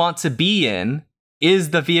vehicle you want to be in is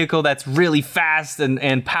the vehicle that's really fast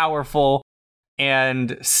and powerful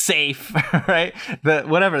and safe, right?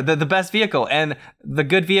 The best vehicle. And the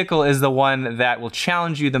good vehicle is the one that will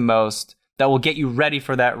challenge you the most, that will get you ready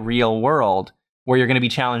for that real world where you're going to be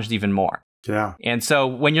challenged even more. Yeah. And so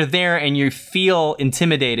when you're there and you feel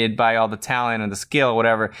intimidated by all the talent and the skill,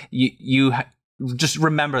 whatever, you just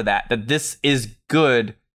remember that this is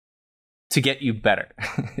good to get you better.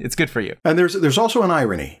 It's good for you. And there's also an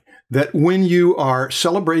irony that when you are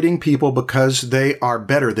celebrating people because they are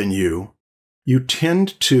better than you, you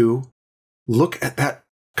tend to look at that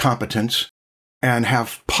competence and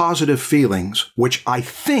have positive feelings, which I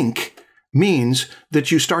think means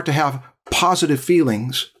that you start to have positive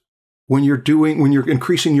feelings when you're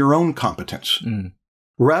increasing your own competence.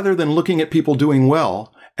 Rather than looking at people doing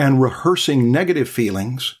well and rehearsing negative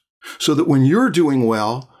feelings, so that when you're doing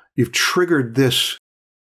well, you've triggered this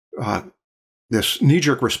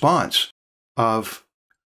knee-jerk response of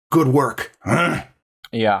good work.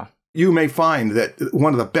 Yeah. You may find that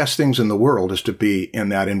one of the best things in the world is to be in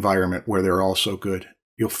that environment where they're all so good.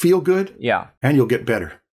 You'll feel good, and you'll get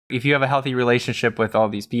better. If you have a healthy relationship with all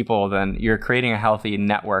these people, then you're creating a healthy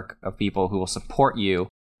network of people who will support you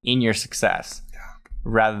in your success,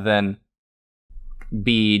 rather than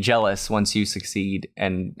be jealous once you succeed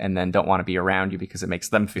and then don't want to be around you because it makes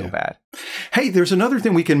them feel bad. Hey, there's another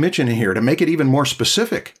thing we can mention here to make it even more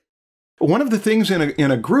specific. One of the things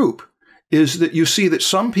in a group is that you see that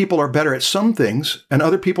some people are better at some things and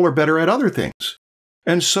other people are better at other things.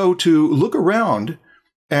 And so to look around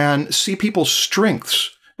and see people's strengths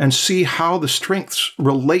and see how the strengths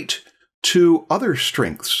relate to other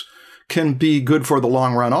strengths can be good for the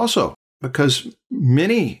long run also, because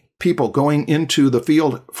many people going into the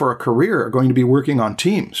field for a career are going to be working on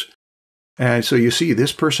teams. And so you see,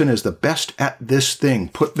 this person is the best at this thing.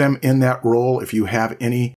 Put them in that role if you have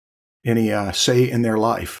any say in their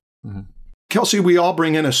life. Mm-hmm. Kelsey, we all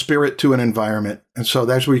bring in a spirit to an environment. And so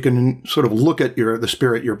that's where you can sort of look at the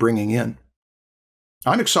spirit you're bringing in.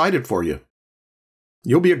 I'm excited for you.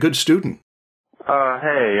 You'll be a good student. First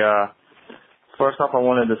off, I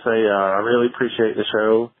wanted to say I really appreciate the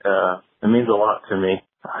show. It means a lot to me.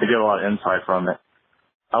 I get a lot of insight from it.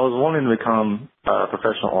 I was wanting to become a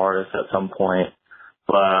professional artist at some point,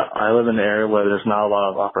 but I live in an area where there's not a lot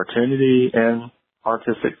of opportunity in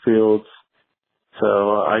artistic fields.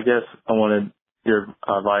 So I guess I wanted your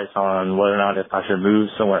advice on whether or not if I should move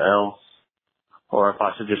somewhere else, or if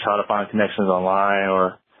I should just try to find connections online,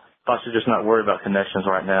 or if I should just not worry about connections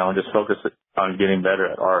right now and just focus on getting better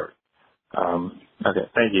at art. Okay,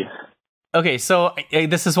 thank you. Okay, so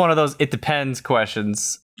this is one of those it depends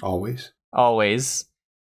questions. Always.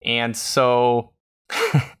 And so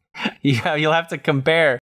you'll have to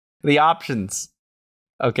compare the options.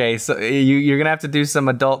 Okay, so you're going to have to do some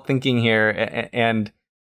adult thinking here and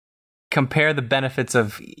compare the benefits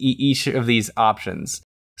of each of these options.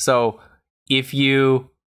 So if you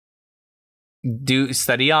do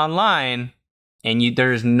study online and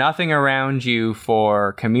there's nothing around you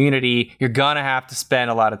for community, you're going to have to spend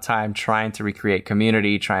a lot of time trying to recreate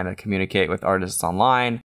community, trying to communicate with artists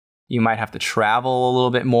online. You might have to travel a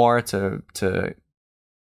little bit more to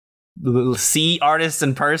see artists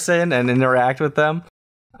in person and interact with them.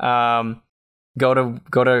 Go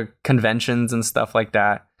to conventions and stuff like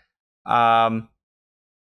that.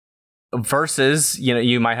 Versus,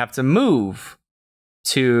 you might have to move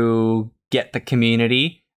to get the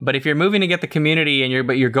community. But if you're moving to get the community and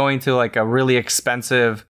you're going to like a really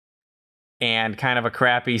expensive and kind of a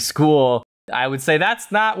crappy school, I would say that's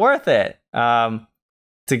not worth it.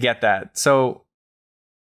 To get that. So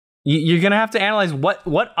you're going to have to analyze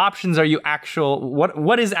what options are you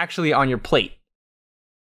what is actually on your plate.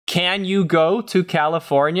 Can you go to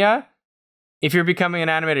California if you're becoming an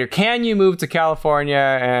animator? Can you move to California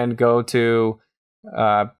and go to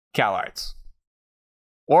CalArts?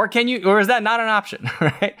 Or is that not an option,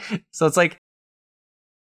 right? So it's like,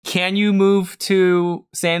 can you move to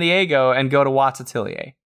San Diego and go to Watts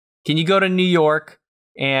Atelier? Can you go to New York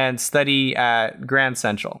and study at Grand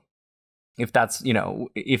Central? If that's,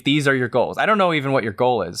 if these are your goals. I don't know even what your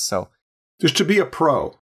goal is, so. Just to be a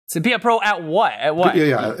pro. To be a pro at what? At what?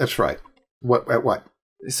 Yeah, that's right. At what?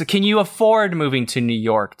 So can you afford moving to New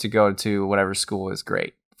York to go to whatever school is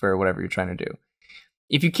great for whatever you're trying to do?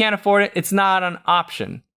 If you can't afford it, it's not an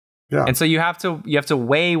option. Yeah. And so you have to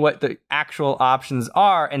weigh what the actual options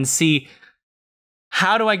are and see,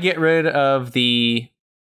 how do I get rid of the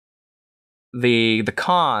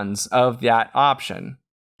cons of that option?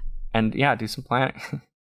 And yeah, do some planning.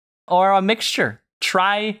 Or a mixture.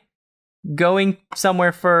 Try going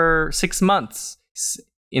somewhere for 6 months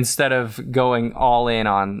instead of going all in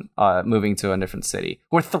on moving to a different city.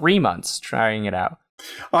 Or 3 months trying it out.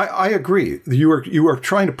 I agree. You are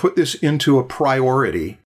trying to put this into a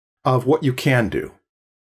priority of what you can do.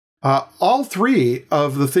 All three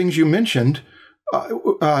of the things you mentioned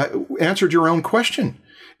answered your own question.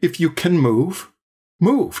 If you can move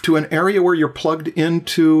to an area where you're plugged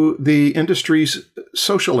into the industry's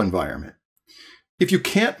social environment. If you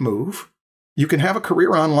can't move, you can have a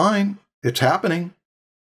career online. It's happening.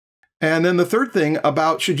 And then the third thing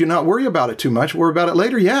about, should you not worry about it too much, worry about it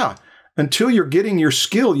later? Yeah. Until you're getting your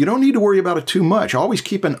skill, you don't need to worry about it too much. Always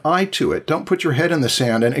keep an eye to it. Don't put your head in the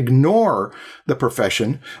sand and ignore the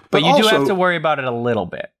profession. But you do have to worry about it a little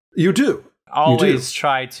bit. You do. Always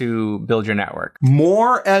try to build your network.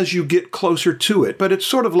 More as you get closer to it. But it's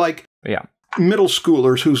sort of like middle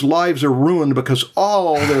schoolers whose lives are ruined because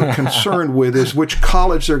all they're concerned with is which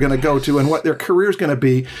college they're going to go to and what their career is going to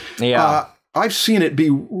be. Yeah. I've seen it be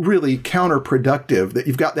really counterproductive that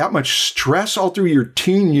you've got that much stress all through your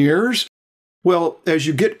teen years. Well, as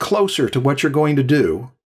you get closer to what you're going to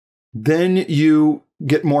do, then you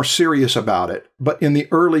get more serious about it. But in the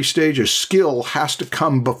early stages, skill has to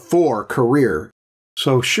come before career.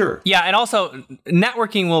 So sure. Yeah, and also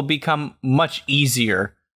networking will become much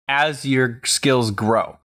easier as your skills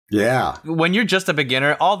grow. Yeah. When you're just a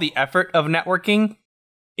beginner, all the effort of networking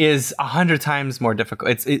is 100 times more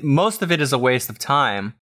difficult. Most of it is a waste of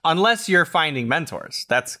time unless you're finding mentors.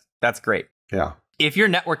 That's great. Yeah. If you're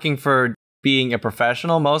networking for being a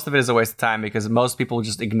professional, most of it is a waste of time because most people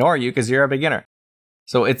just ignore you because you're a beginner.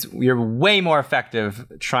 So you're way more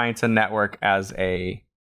effective trying to network as a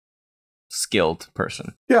skilled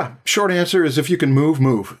person. Yeah. Short answer is if you can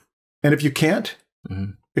move. And if you can't,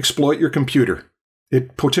 exploit your computer.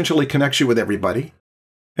 It potentially connects you with everybody.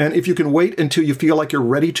 And if you can wait until you feel like you're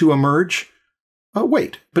ready to emerge,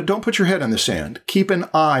 wait. But don't put your head in the sand. Keep an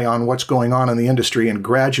eye on what's going on in the industry and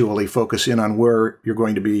gradually focus in on where you're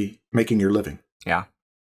going to be making your living. Yeah.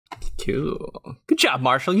 Cool. Good job,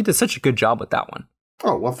 Marshall. You did such a good job with that one.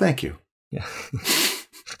 Oh, well, thank you. Yeah.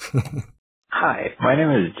 Hi, my name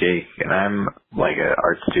is Jake, and I'm like an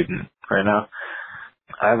art student right now.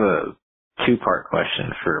 I have a two-part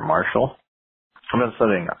question for Marshall. I've been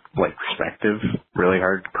studying like perspective really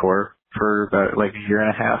hardcore for about like a year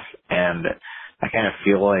and a half, and I kind of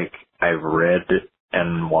feel like I've read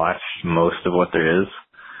and watched most of what there is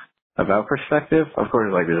about perspective. Of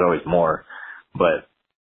course, like there's always more, but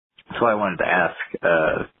that's why I wanted to ask,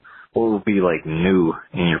 what will be like new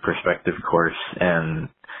in your perspective course, and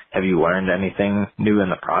have you learned anything new in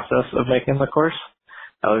the process of making the course?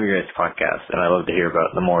 I love your guys' podcast, and I love to hear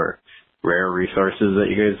about the more rare resources that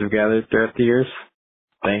you guys have gathered throughout the years.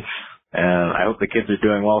 Thanks, and I hope the kids are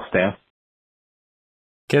doing well, Stan.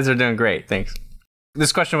 Kids are doing great, thanks.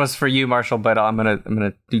 This question was for you, Marshall, but I'm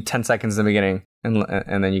gonna do 10 seconds in the beginning,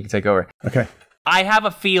 and then you can take over. Okay. I have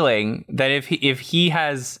a feeling that if he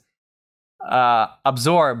has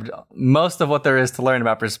absorbed most of what there is to learn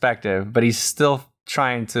about perspective, but he's still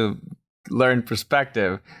trying to learn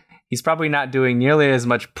perspective, he's probably not doing nearly as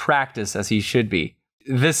much practice as he should be.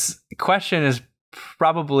 This question is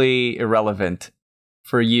probably irrelevant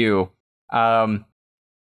for you,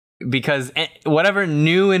 because whatever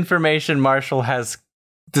new information Marshall has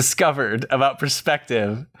discovered about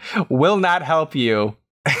perspective will not help you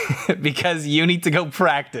because you need to go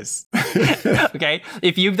practice. Okay?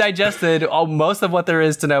 If you've digested most of what there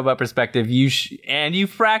is to know about perspective, and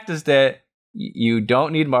you've practiced it, you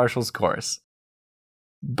don't need Marshall's course.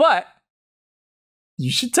 But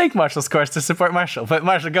you should take Marshall's course to support Marshall. But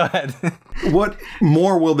Marshall, go ahead. What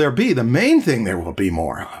more will there be? The main thing there will be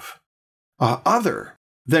more of, other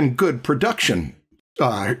than good production.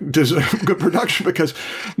 Good production, because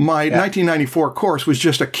my 1994 course was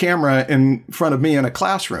just a camera in front of me in a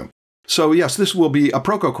classroom. So yes, this will be a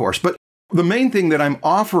PROKO course, but the main thing that I'm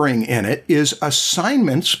offering in it is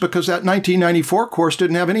assignments, because that 1994 course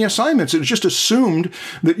didn't have any assignments. It just assumed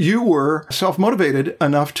that you were self-motivated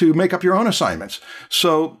enough to make up your own assignments.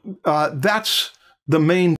 So that's the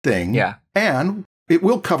main thing. Yeah. And it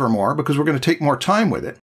will cover more because we're going to take more time with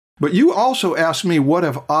it. But you also asked me, what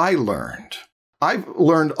have I learned? I've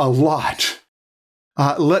learned a lot.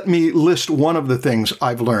 Let me list one of the things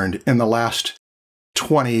I've learned in the last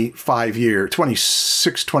 25 years,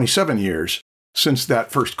 26, 27 years since that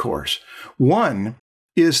first course. One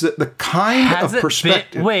is that the kind of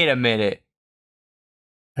perspective... Wait a minute.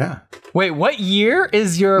 Yeah. Wait, what year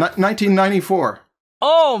is your... 1994.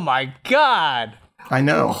 Oh my God. I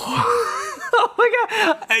know. Oh my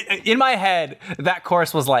God. In my head, that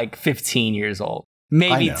course was like 15 years old.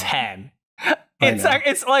 Maybe 10.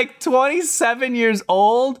 It's like 27 years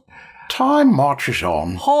old. Time marches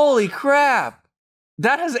on. Holy crap.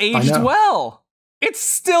 That has aged well. It's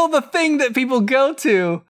still the thing that people go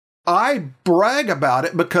to. I brag about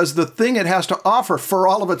it because the thing it has to offer, for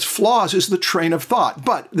all of its flaws, is the train of thought.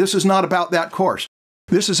 But this is not about that course.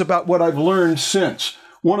 This is about what I've learned since.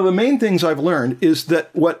 One of the main things I've learned is that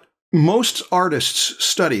what most artists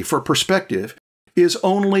study for perspective is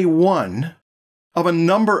only one of a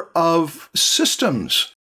number of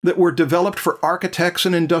systems that were developed for architects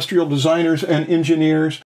and industrial designers and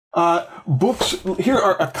engineers. Books, here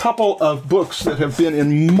are a couple of books that have been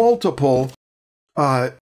in multiple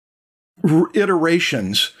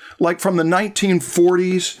iterations, like from the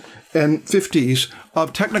 1940s and 50s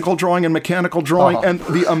of technical drawing and mechanical drawing, and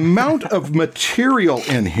the amount of material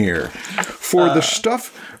in here for the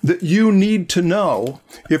stuff that you need to know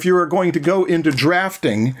if you are going to go into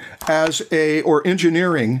drafting or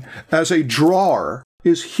engineering as a drawer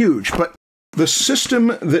is huge. But the system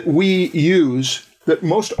that we use, that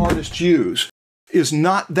most artists use, is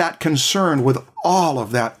not that concerned with all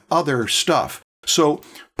of that other stuff. So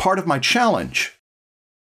part of my challenge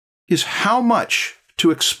is how much to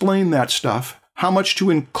explain that stuff, how much to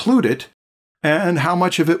include it, and how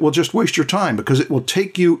much of it will just waste your time, because it will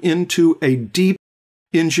take you into a deep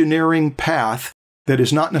engineering path that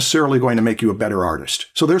is not necessarily going to make you a better artist.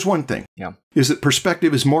 So there's one thing, is that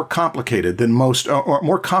perspective is more complicated than most, or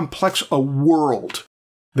more complex a world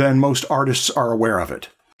than most artists are aware of it.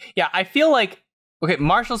 Yeah, I feel like, okay,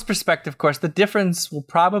 Marshall's perspective course, the difference will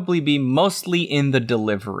probably be mostly in the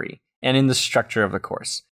delivery and in the structure of the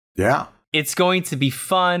course. Yeah. It's going to be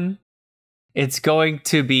fun. It's going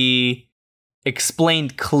to be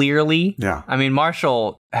explained clearly. Yeah. I mean,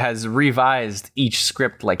 Marshall has revised each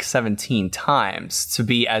script like 17 times to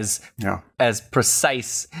be as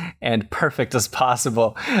precise and perfect as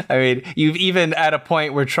possible. I mean, you've even at a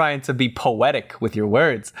point we're trying to be poetic with your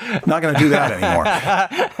words. Not going to do that anymore.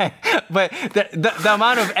 But the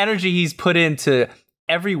amount of energy he's put into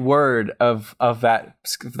every word of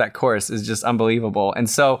that course is just unbelievable. And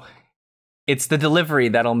so it's the delivery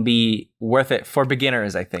that'll be worth it for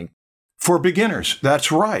beginners, I think. For beginners,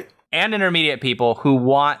 that's right. And intermediate people who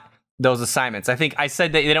want those assignments. I think I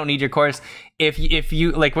said that they don't need your course. If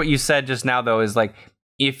you, like what you said just now, though, is like,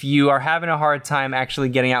 if you are having a hard time actually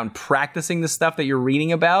getting out and practicing the stuff that you're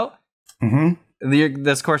reading about,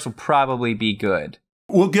 this course will probably be good.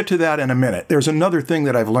 We'll get to that in a minute. There's another thing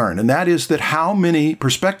that I've learned, and that is that how many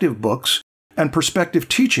perspective books and perspective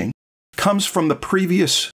teaching comes from the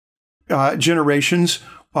previous generations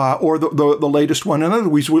or the latest one. In other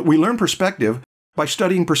words, we learn perspective by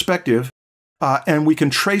studying perspective, and we can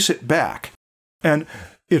trace it back. And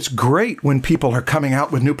it's great when people are coming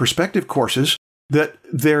out with new perspective courses that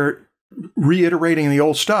they're reiterating the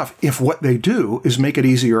old stuff if what they do is make it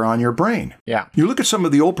easier on your brain. Yeah. You look at some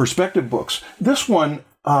of the old perspective books. This one,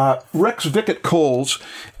 Rex Vickett Cole's,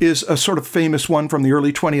 is a sort of famous one from the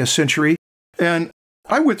early 20th century. And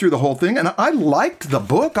I went through the whole thing, and I liked the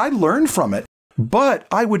book. I learned from it. But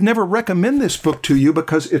I would never recommend this book to you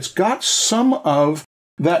because it's got some of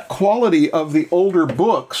that quality of the older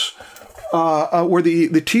books where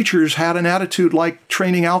the teachers had an attitude like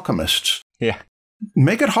training alchemists. Yeah.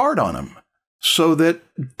 Make it hard on them so that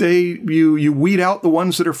you weed out the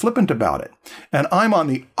ones that are flippant about it. And I'm on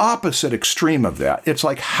the opposite extreme of that. It's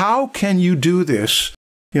like, how can you do this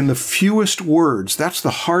in the fewest words? That's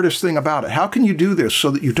the hardest thing about it. How can you do this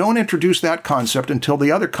so that you don't introduce that concept until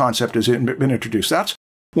the other concept has been introduced? That's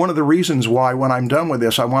one of the reasons why when I'm done with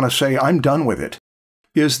this, I want to say I'm done with it,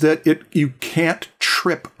 is that you can't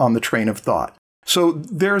trip on the train of thought. So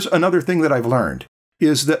there's another thing that I've learned,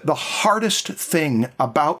 is that the hardest thing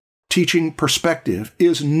about teaching perspective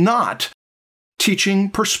is not teaching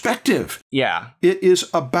perspective. Yeah. It is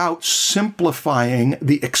about simplifying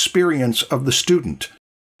the experience of the student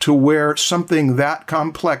to where something that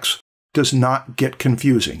complex does not get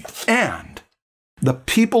confusing. And the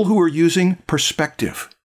people who are using perspective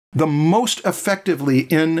the most effectively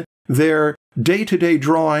in their day-to-day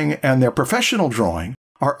drawing and their professional drawing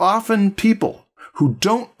are often people who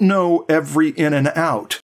don't know every in and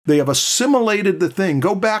out. They have assimilated the thing.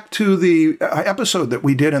 Go back to the episode that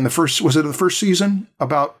we did in the first, was it the first season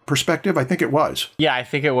about perspective? I think it was. Yeah, I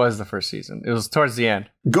think it was the first season. It was towards the end.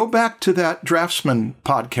 Go back to that Draftsmen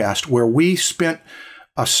podcast where we spent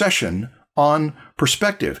a session on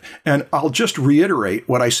perspective. And I'll just reiterate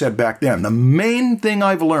what I said back then. The main thing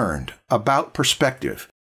I've learned about perspective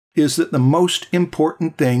is that the most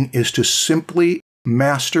important thing is to simply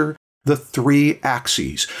master the three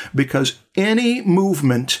axes, because any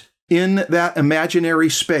movement in that imaginary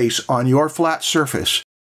space on your flat surface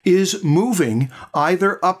is moving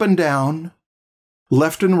either up and down,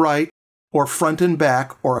 left and right, or front and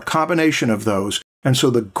back, or a combination of those. And so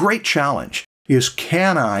the great challenge is,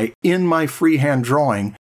 can I, in my freehand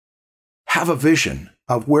drawing, have a vision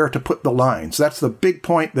of where to put the lines? That's the big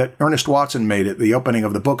point that Ernest Watson made at the opening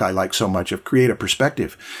of the book I like so much, of Creative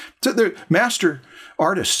Perspective. So the master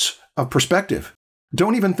artists of perspective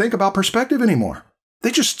don't even think about perspective anymore. They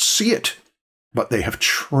just see it. But they have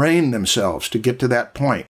trained themselves to get to that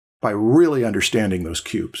point by really understanding those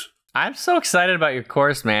cubes. I'm so excited about your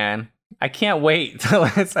course, man. I can't wait till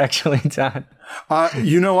it's actually done.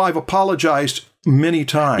 I've apologized many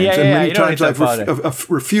times. And many times I've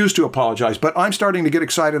refused to apologize. But I'm starting to get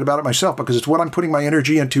excited about it myself because it's what I'm putting my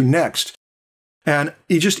energy into next. And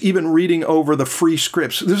even reading over the free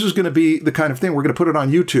scripts, this is going to be the kind of thing we're going to put it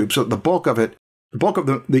on YouTube. So the bulk of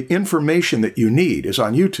the information that you need is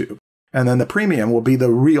on YouTube. And then the premium will be the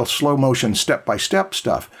real slow motion step-by-step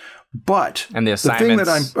stuff. But and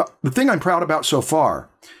the thing I'm proud about so far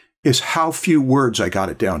is how few words I got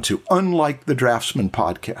it down to, unlike the Draftsmen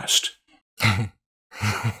podcast.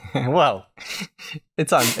 Well,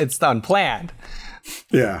 it's unplanned.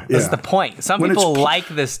 Yeah, that's the point. Some people like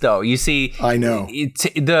this, though. You see, I know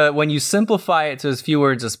when you simplify it to as few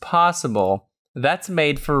words as possible, that's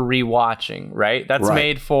made for rewatching, right? That's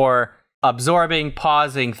made for absorbing,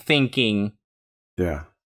 pausing, thinking. Yeah.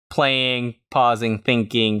 Playing, pausing,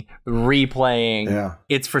 thinking, replaying. Yeah.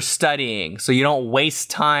 It's for studying. So you don't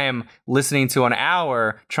waste time listening to an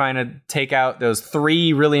hour trying to take out those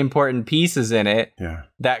three really important pieces in it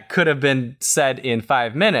that could have been said in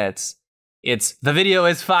 5 minutes. The video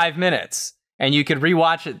is 5 minutes. and you could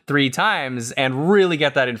rewatch it 3 times and really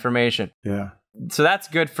get that information. Yeah. So that's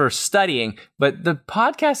good for studying, but the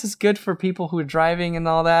podcast is good for people who are driving and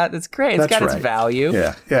all that. It's great. It's got its value.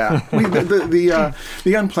 Yeah, yeah.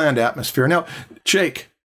 The unplanned atmosphere. Now, Jake,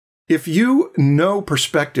 if you know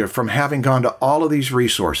perspective from having gone to all of these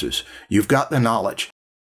resources, you've got the knowledge.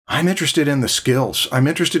 I'm interested in the skills. I'm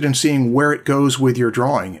interested in seeing where it goes with your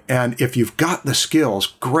drawing. And if you've got the skills,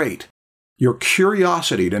 great. Your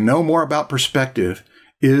curiosity to know more about perspective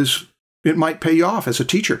it might pay you off as a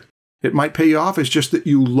teacher. It might pay you off as just that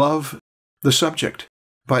you love the subject.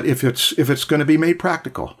 But if it's going to be made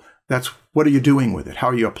practical, what are you doing with it? How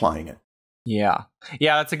are you applying it? Yeah.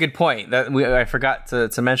 Yeah, that's a good point. I forgot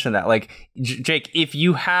to mention that. Like, Jake, if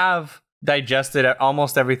you have digested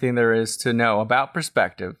almost everything there is to know about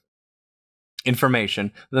perspective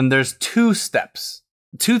information, then there's 2 steps,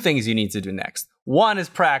 2 things you need to do next. One is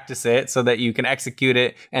practice it so that you can execute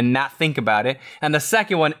it and not think about it. And the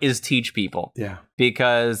second one is teach people. Yeah.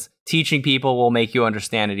 Because teaching people will make you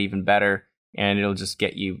understand it even better, and it'll just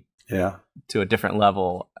get you to a different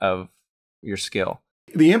level of your skill.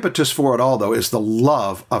 The impetus for it all, though, is the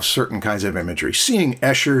love of certain kinds of imagery. Seeing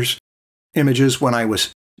Escher's images when I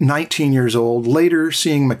was 19 years old, later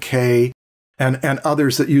seeing McKay and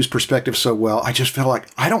others that use perspective so well, I just feel like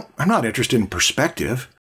I'm not interested in perspective.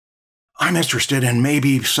 I'm interested in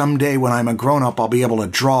maybe someday when I'm a grown-up, I'll be able to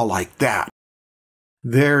draw like that.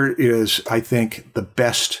 There is, I think, the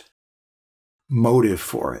best motive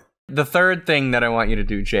for it. The third thing that I want you to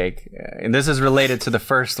do, Jake, and this is related to the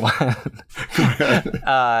first one.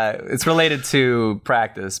 It's related to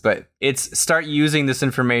practice, but it's start using this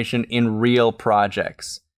information in real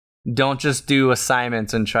projects. Don't just do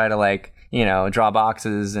assignments and try to draw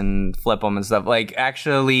boxes and flip them and stuff. Like,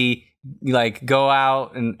 actually, go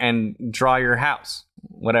out and draw your house,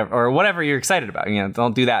 whatever you're excited about.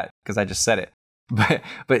 Don't do that because I just said it.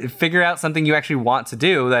 But figure out something you actually want to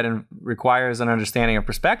do that requires an understanding of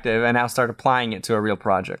perspective, and now start applying it to a real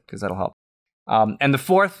project, because that'll help. And the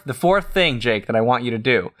fourth thing, Jake, that I want you to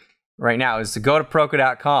do right now is to go to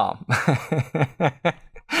PROKO.com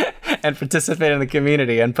and participate in the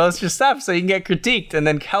community and post your stuff so you can get critiqued and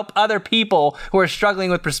then help other people who are struggling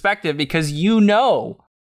with perspective, because you know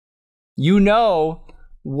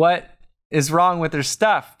what is wrong with their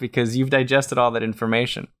stuff because you've digested all that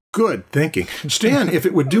information. Good thinking. Stan, if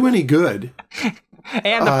it would do any good.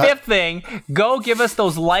 And the fifth thing, go give us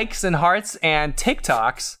those likes and hearts and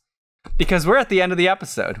TikToks, because we're at the end of the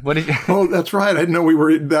episode. What did you... Oh, that's right. I didn't know we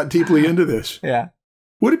were that deeply into this. Yeah.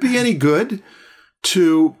 Would it be any good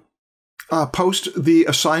to post the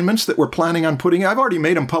assignments that we're planning on putting? I've already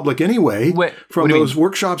made them public anyway from those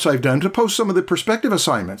workshops I've done, to post some of the perspective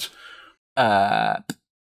assignments.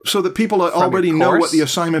 So that people already know what the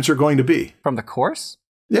assignments are going to be. From the course?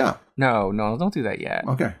 Yeah. No, don't do that yet.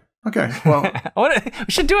 Okay. Well, we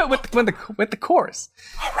should do it with the course.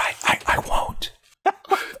 All right. I won't.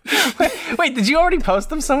 Wait, did you already post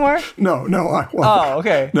them somewhere? No, I won't. Oh,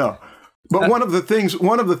 okay. No. But one of the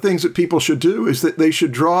things that people should do is that they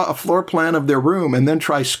should draw a floor plan of their room and then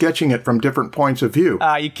try sketching it from different points of view.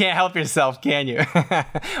 You can't help yourself, can you?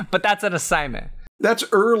 But that's an assignment. That's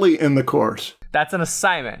early in the course. That's an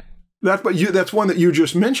assignment. That's one that you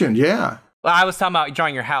just mentioned, yeah. Well, I was talking about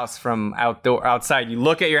drawing your house from outside. You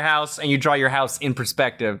look at your house and you draw your house in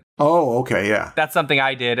perspective. Oh, okay, yeah. That's something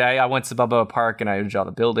I did. I went to Balboa Park and I would draw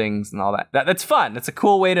the buildings and all that. That's fun. That's a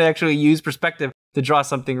cool way to actually use perspective to draw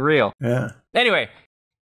something real. Yeah. Anyway,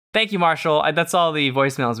 thank you, Marshall. That's all the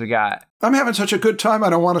voicemails we got. I'm having such a good time, I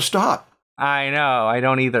don't want to stop. I know. I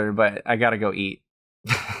don't either, but I gotta go eat.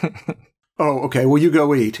 Oh, okay. Well, you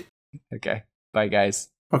go eat. Okay. Bye, guys.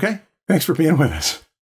 Okay. Thanks for being with us.